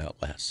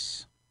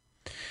MLS.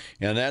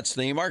 And that's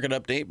the market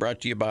update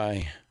brought to you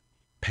by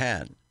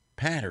Pat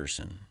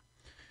Patterson.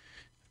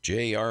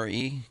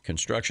 JRE,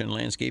 Construction,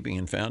 Landscaping,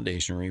 and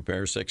Foundation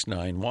Repair,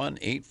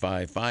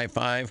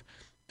 691-8555.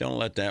 Don't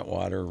let that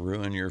water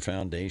ruin your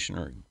foundation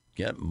or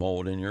get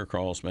mold in your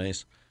crawl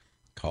space.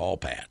 Call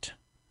Pat.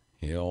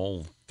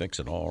 He'll fix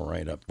it all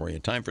right up for you.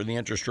 Time for the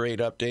interest rate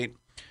update.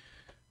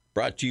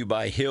 Brought to you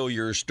by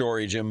Hillier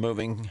Storage and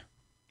Moving,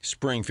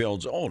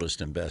 Springfield's oldest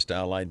and best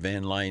allied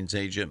van lines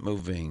agent,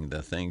 moving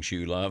the things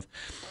you love.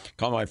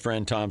 Call my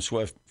friend Tom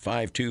Swift,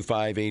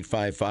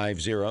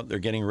 525-8550. They're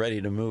getting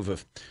ready to move a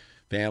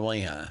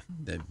family.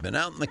 They've been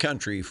out in the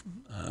country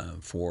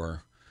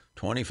for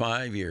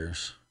 25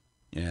 years,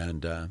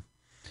 and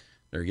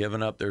they're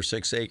giving up their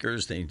 6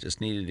 acres. They just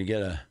needed to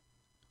get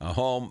a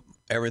home,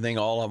 everything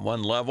all on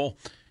one level,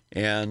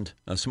 and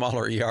a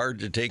smaller yard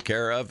to take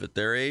care of at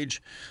their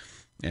age.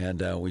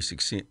 And we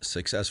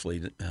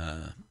successfully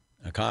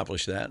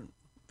accomplished that.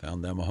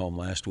 Found them a home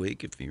last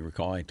week. If you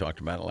recall, I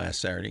talked about it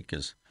last Saturday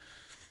because,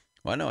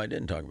 well, no, I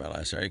didn't talk about it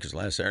last Saturday because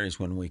last Saturday is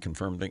when we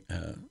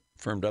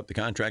firmed up the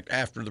contract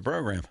after the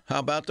program. How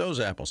about those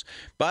apples?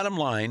 Bottom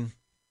line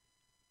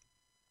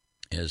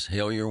is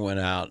Hillier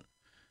went out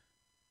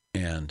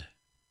and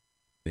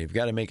they've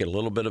got to make it a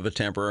little bit of a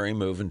temporary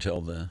move until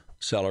the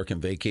seller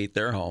can vacate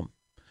their home.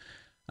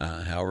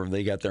 However,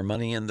 they got their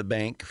money in the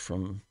bank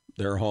from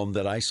their home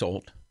that I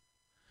sold.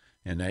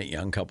 And that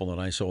young couple that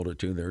I sold it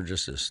to, they're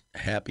just as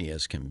happy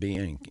as can be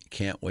and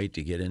can't wait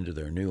to get into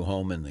their new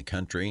home in the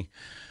country.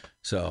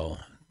 So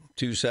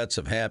 2 sets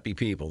of happy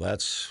people.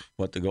 That's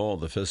what the goal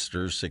of the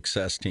Pfister's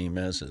success team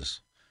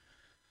is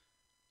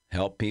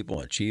help people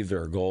achieve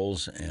their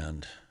goals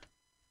and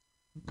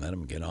let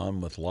them get on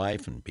with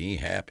life and be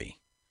happy.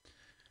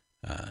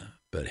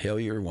 But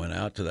Hillier went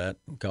out to that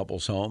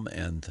couple's home,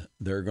 and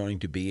they're going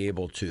to be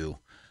able to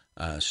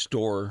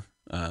store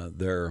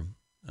their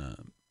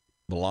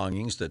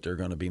belongings that they're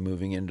going to be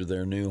moving into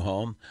their new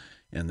home,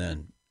 and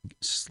then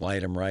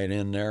slide them right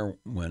in there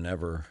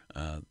whenever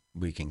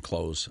we can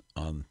close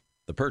on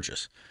the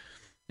purchase.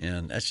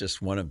 And that's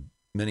just one of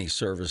many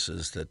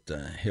services that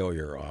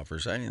Hillier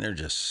offers. I mean, they're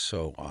just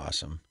so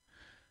awesome.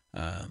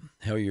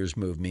 Hillier's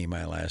moved me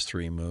my last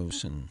 3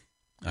 moves, and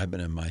I've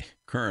been in my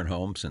current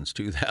home since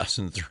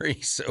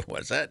 2003. So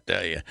what's that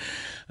tell you?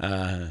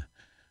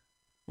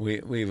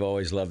 We've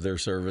always loved their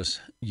service.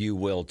 You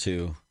will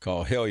too.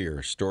 Call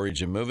Hillier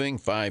Storage and Moving,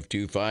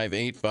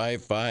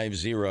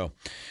 525-8550.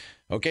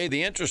 Okay,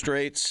 the interest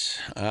rates,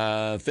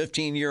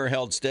 15-year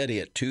held steady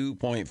at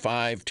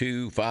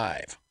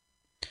 2.525.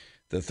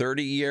 The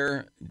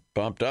 30-year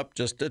bumped up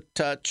just a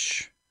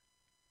touch,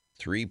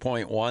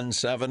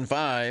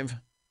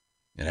 3.175.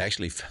 It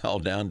actually fell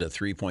down to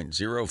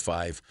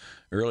 3.05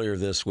 earlier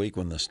this week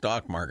when the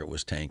stock market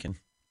was tanking.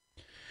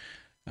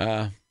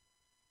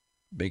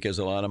 Because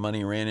a lot of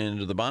money ran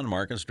into the bond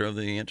markets, drove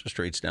the interest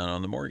rates down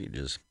on the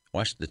mortgages.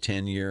 Watch the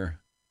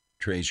 10-year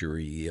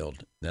Treasury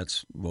yield.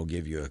 That will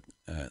give you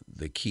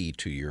the key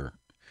to your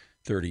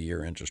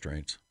 30-year interest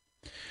rates.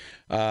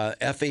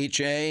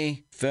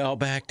 FHA fell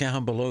back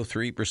down below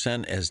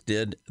 3%, as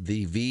did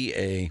the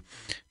VA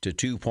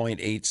to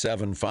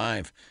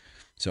 2.875.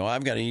 So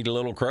I've got to eat a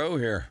little crow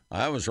here.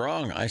 I was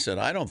wrong. I said,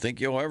 I don't think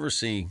you'll ever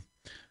see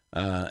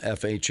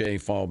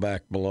FHA fall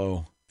back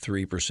below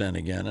 3%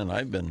 again. And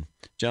I've been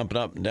jumping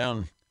up and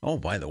down. Oh,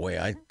 by the way,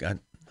 I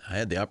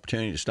had the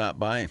opportunity to stop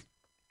by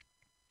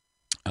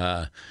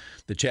the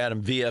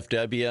Chatham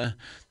VFW.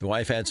 The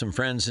wife had some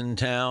friends in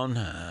town,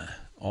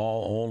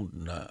 all old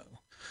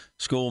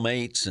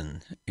schoolmates,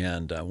 and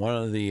one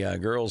of the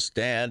girls'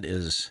 dad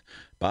is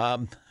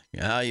Bob.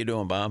 How you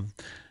doing, Bob?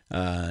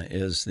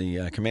 is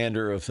the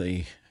commander of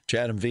the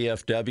Chatham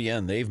VFW,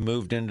 and they've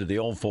moved into the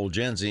old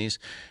Fulgenzies.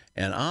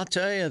 And I'll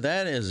tell you,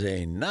 that is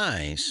a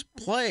nice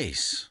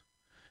place.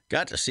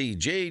 Got to see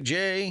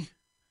JJ,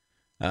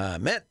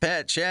 met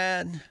Pat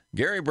Chad,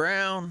 Gary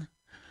Brown.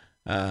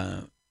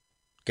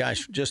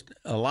 Gosh, just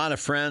a lot of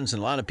friends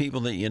and a lot of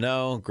people that you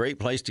know. Great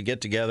place to get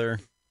together.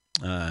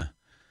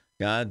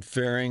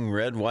 God-fearing,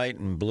 red, white,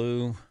 and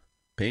blue,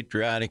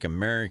 patriotic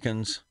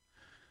Americans.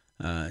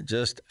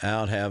 Just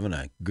out having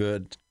a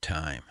good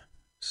time.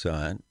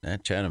 So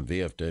that Chatham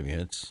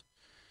VFW,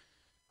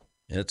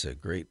 it's a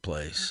great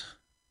place.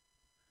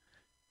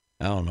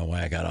 I don't know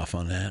why I got off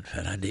on that,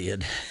 but I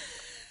did.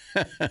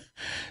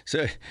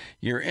 So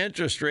your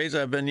interest rates,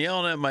 I've been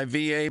yelling at my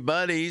VA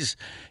buddies,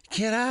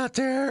 get out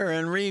there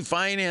and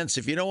refinance.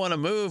 If you don't want to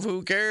move,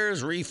 who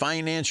cares?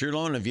 Refinance your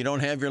loan. If you don't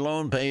have your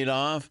loan paid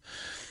off,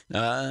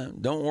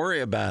 don't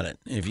worry about it.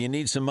 If you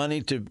need some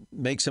money to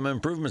make some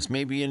improvements,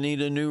 maybe you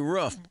need a new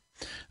roof.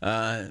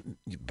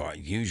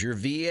 Use your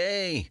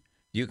VA.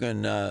 You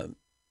can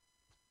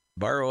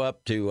borrow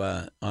up to,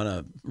 on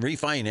a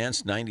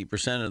refinance,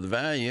 90% of the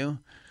value.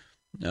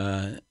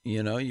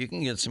 You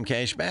can get some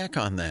cash back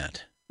on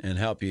that and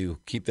help you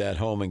keep that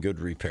home in good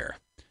repair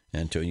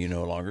until you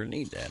no longer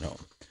need that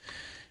home.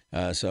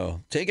 So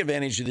take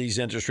advantage of these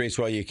interest rates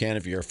while you can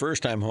if you're a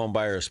first-time home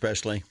buyer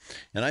especially.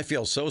 And I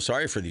feel so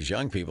sorry for these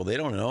young people. They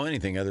don't know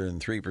anything other than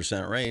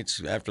 3%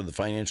 rates. After the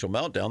financial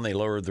meltdown, they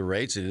lowered the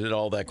rates. They did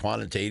all that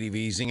quantitative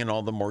easing and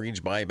all the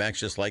mortgage buybacks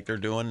just like they're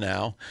doing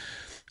now,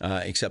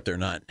 except they're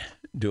not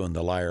doing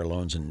the liar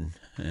loans and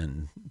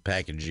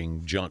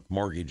packaging junk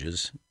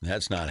mortgages.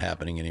 That's not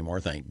happening anymore,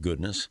 thank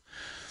goodness.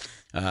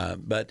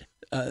 But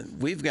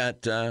we've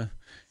got,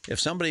 if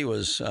somebody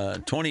was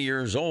 20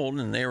 years old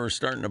and they were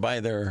starting to buy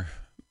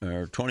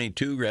or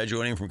 22,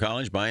 graduating from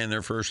college, buying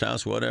their first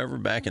house, whatever,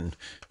 back in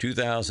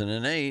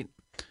 2008,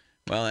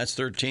 well, that's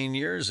 13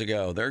 years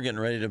ago. They're getting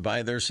ready to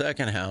buy their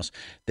second house.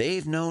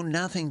 They've known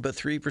nothing but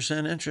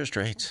 3% interest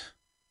rates.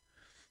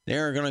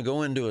 They're going to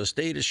go into a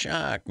state of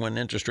shock when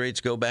interest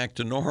rates go back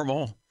to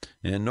normal.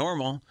 And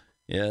normal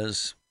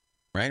is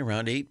right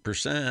around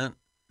 8%.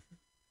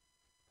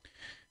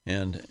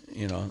 And,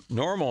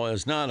 normal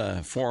is not a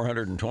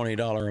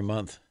 $420 a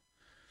month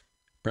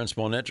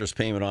principal and interest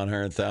payment on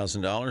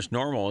 $100,000.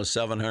 Normal is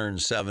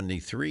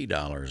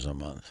 $773 a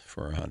month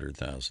for a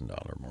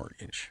 $100,000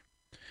 mortgage.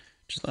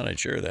 Just thought I'd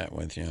share that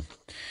with you.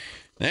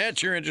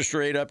 That's your interest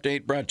rate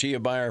update brought to you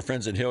by our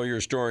friends at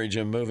Hillier Storage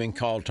and Moving.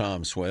 Call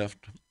Tom Swift,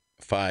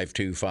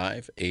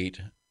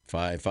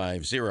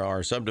 525-8550.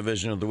 Our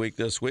subdivision of the week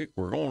this week,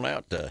 we're going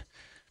out to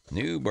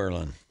New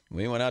Berlin.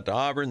 We went out to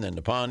Auburn, then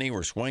to Pawnee.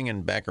 We're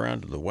swinging back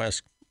around to the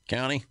West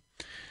County.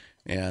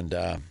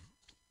 And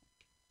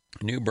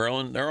New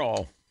Berlin, they're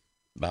all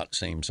about the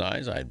same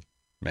size, I'd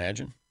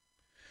imagine.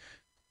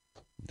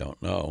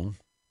 Don't know.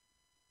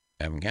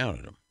 Haven't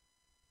counted them.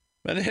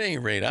 But at any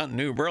rate, out in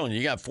New Berlin,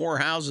 you got 4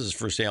 houses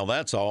for sale.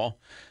 That's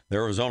all.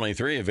 There was only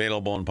 3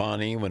 available in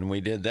Pawnee when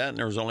we did that, and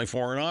there was only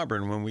 4 in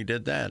Auburn when we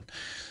did that.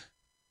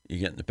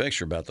 You're getting the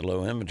picture about the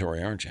low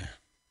inventory, aren't you?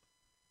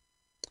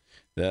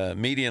 The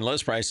median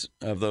list price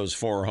of those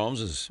 4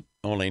 homes is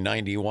only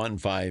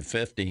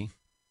 $91,550,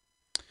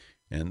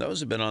 and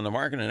those have been on the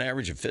market an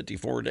average of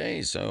 54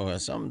 days, so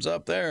something's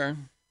up there.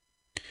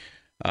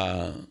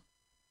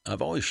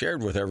 I've always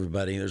shared with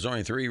everybody there's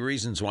only 3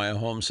 reasons why a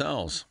home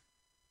sells: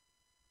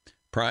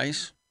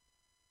 price,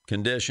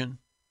 condition,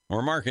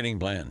 or marketing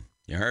plan.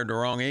 You hired the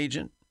wrong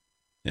agent,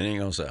 it ain't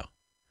going to sell.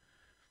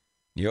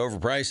 You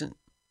overprice it,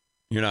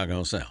 you're not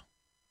going to sell.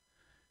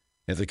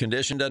 If the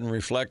condition doesn't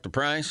reflect the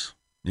price,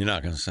 you're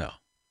not going to sell.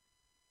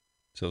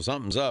 So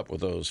something's up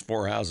with those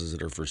 4 houses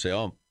that are for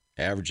sale,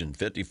 averaging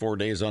 54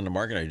 days on the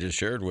market. I just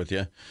shared with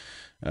you.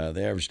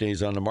 The average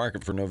days on the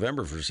market for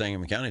November for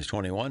Sangamon County is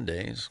 21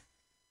 days.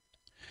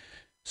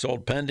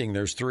 Sold pending,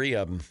 there's 3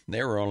 of them.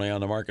 They were only on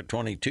the market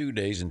 22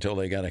 days until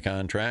they got a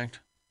contract.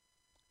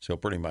 So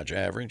pretty much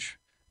average.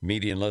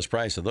 Median list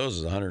price of those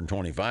is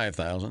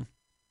 $125,000.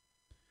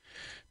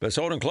 But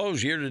sold and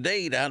closed year to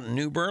date out in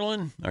New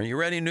Berlin. Are you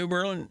ready, New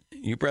Berlin?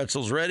 You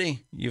pretzels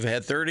ready? You've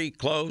had 30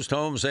 closed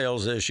home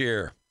sales this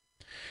year.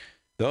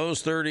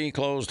 Those 30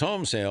 closed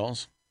home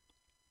sales,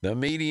 the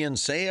median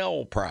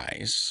sale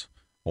price,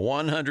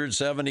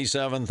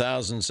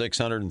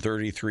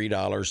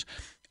 $177,633,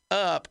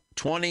 up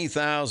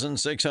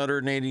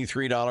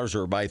 $20,683,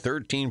 or by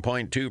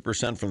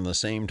 13.2% from the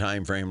same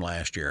time frame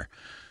last year.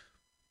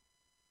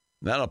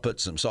 That'll put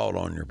some salt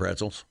on your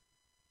pretzels.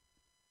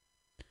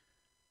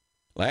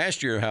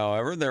 Last year,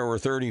 however, there were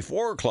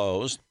 34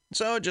 closed,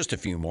 so just a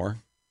few more.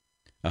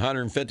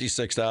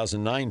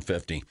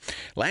 $156,950.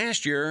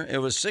 Last year, it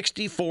was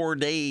 64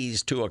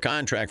 days to a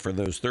contract for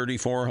those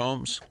 34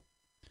 homes.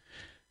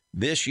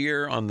 This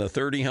year, on the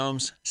 30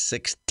 homes,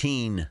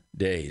 16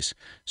 days.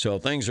 So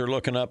things are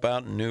looking up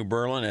out in New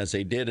Berlin, as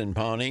they did in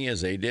Pawnee,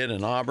 as they did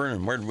in Auburn.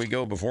 And where did we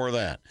go before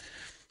that?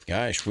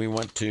 Gosh, we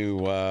went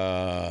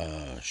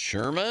to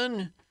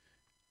Sherman,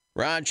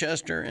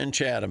 Rochester, and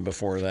Chatham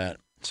before that.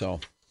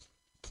 So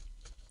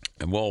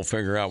And we'll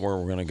figure out where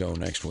we're going to go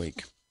next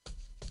week.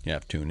 You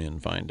have to tune in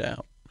and find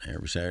out.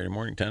 Every Saturday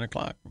morning, 10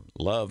 o'clock.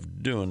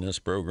 Love doing this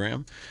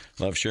program.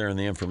 Love sharing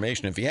the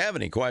information. If you have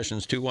any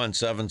questions,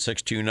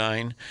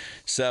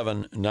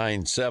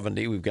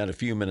 217-629-7970. We've got a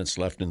few minutes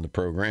left in the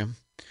program.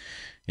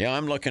 Yeah,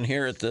 I'm looking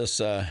here at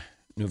this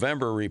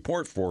November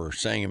report for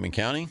Sangamon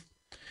County,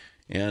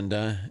 and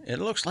it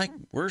looks like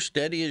we're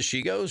steady as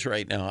she goes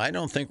right now. I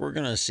don't think we're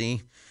going to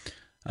see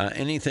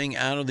anything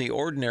out of the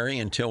ordinary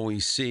until we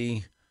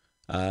see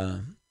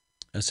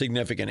a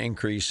significant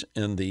increase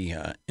in the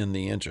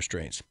interest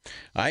rates.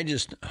 I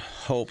just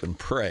hope and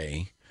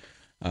pray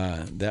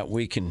that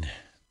we can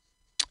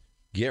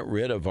get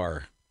rid of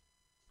our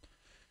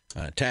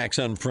most tax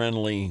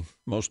unfriendly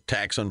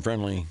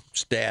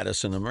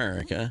status in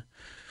America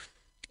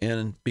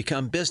and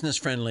become business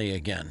friendly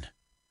again.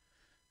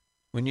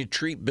 When you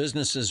treat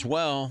businesses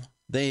well,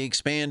 they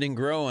expand and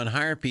grow and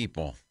hire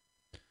people.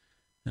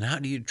 And how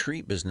do you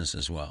treat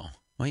businesses well?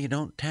 Well, you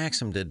don't tax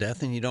them to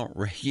death and you don't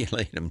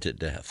regulate them to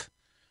death.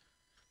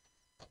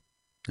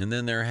 And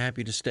then they're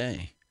happy to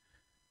stay.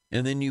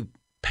 And then you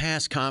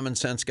pass common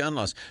sense gun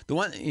laws. The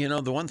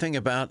one thing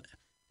about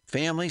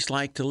families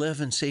like to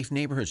live in safe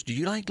neighborhoods. Do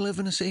you like to live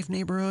in a safe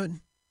neighborhood?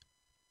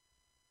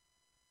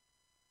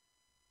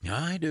 Yeah,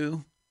 I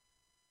do.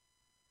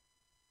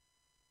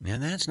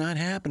 And that's not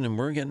happening.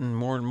 We're getting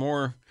more and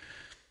more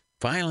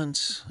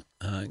violence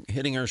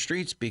hitting our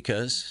streets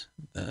because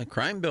the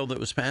crime bill that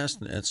was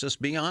passed, let's just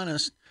be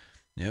honest,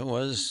 it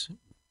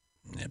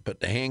put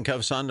the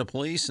handcuffs on the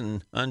police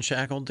and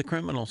unshackled the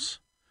criminals.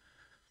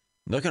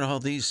 Look at all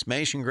these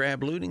smash and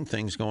grab looting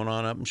things going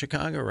on up in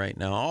Chicago right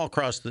now, all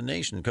across the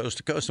nation, coast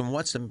to coast. And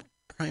what's the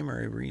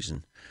primary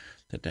reason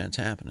that that's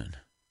happening?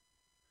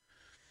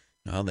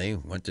 Well, they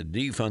went to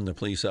defund the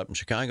police up in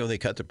Chicago. They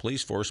cut the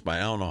police force by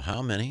I don't know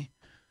how many.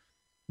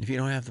 If you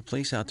don't have the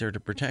police out there to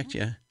protect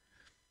you,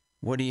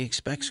 what do you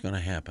expect is going to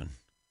happen?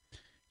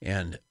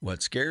 And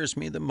what scares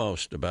me the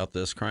most about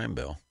this crime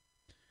bill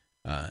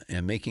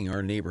and making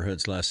our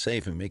neighborhoods less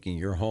safe and making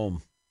your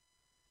home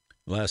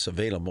less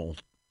available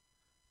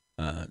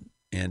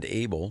and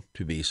able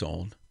to be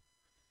sold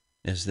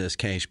is this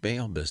cash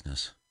bail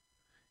business.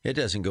 It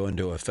doesn't go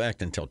into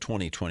effect until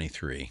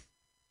 2023.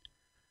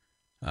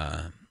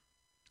 I'm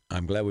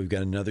glad we've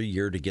got another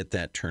year to get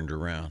that turned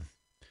around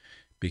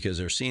because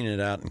they're seeing it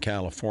out in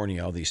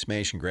California, all these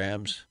smash and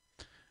grabs.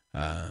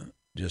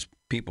 Just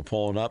people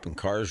pulling up and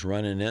cars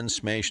running in,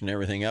 smashing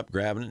everything up,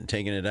 grabbing it and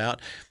taking it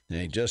out.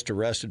 They just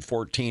arrested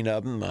 14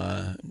 of them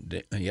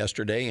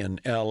yesterday in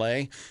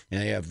L.A.,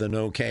 and they have the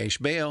no cash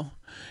bail,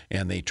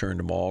 and they turned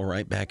them all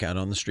right back out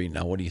on the street.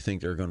 Now, what do you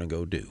think they're going to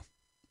go do?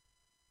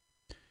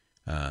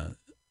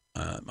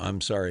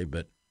 I'm sorry,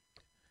 but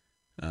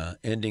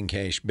ending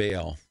cash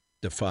bail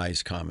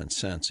defies common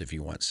sense if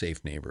you want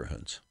safe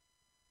neighborhoods.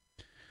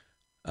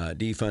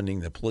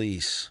 Defunding the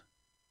police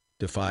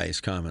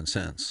defies common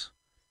sense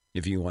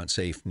if you want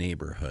safe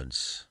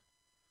neighborhoods.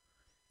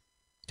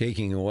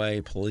 Taking away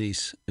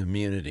police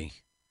immunity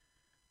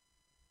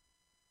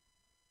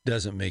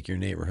doesn't make your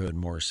neighborhood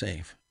more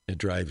safe. It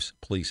drives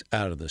police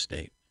out of the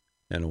state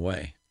and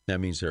away.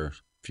 That means there are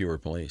fewer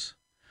police.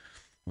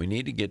 We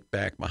need to get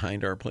back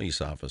behind our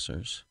police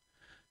officers,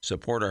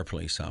 support our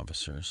police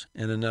officers.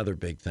 And another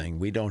big thing,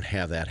 we don't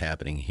have that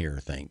happening here,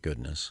 thank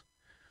goodness,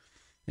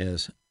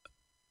 is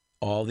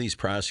all these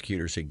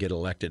prosecutors that get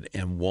elected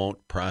and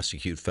won't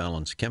prosecute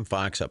felons. Kim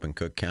Fox up in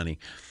Cook County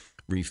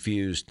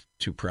refused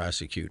to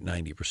prosecute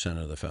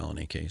 90% of the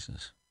felony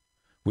cases.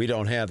 We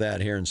don't have that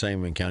here in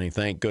Sangamon County,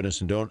 thank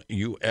goodness, and don't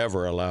you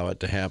ever allow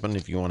it to happen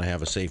if you want to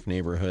have a safe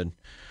neighborhood.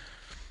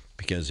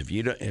 Because if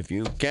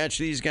you catch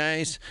these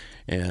guys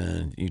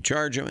and you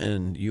charge them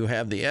and you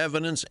have the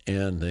evidence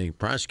and the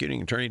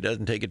prosecuting attorney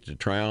doesn't take it to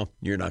trial,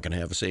 you're not going to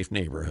have a safe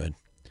neighborhood.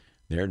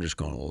 They're just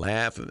going to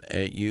laugh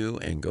at you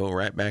and go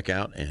right back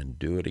out and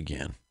do it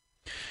again.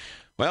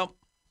 Well,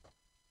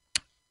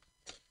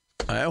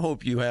 I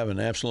hope you have an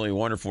absolutely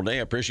wonderful day.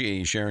 I appreciate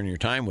you sharing your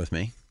time with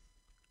me.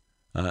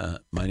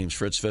 My name's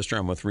Fritz Pfister.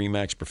 I'm with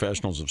RE/MAX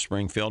Professionals of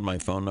Springfield. My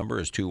phone number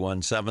is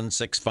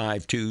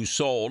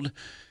 217-652-SOLD. It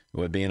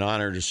would be an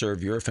honor to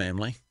serve your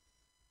family.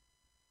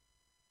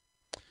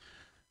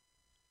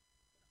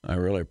 I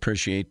really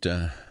appreciate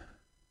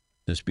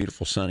this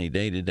beautiful sunny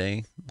day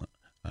today.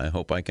 I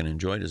hope I can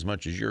enjoy it as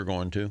much as you're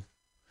going to.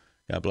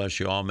 God bless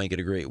you all. Make it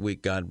a great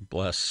week. God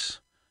bless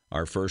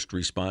our first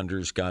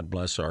responders. God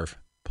bless our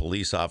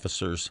police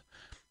officers.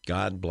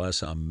 God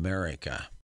bless America.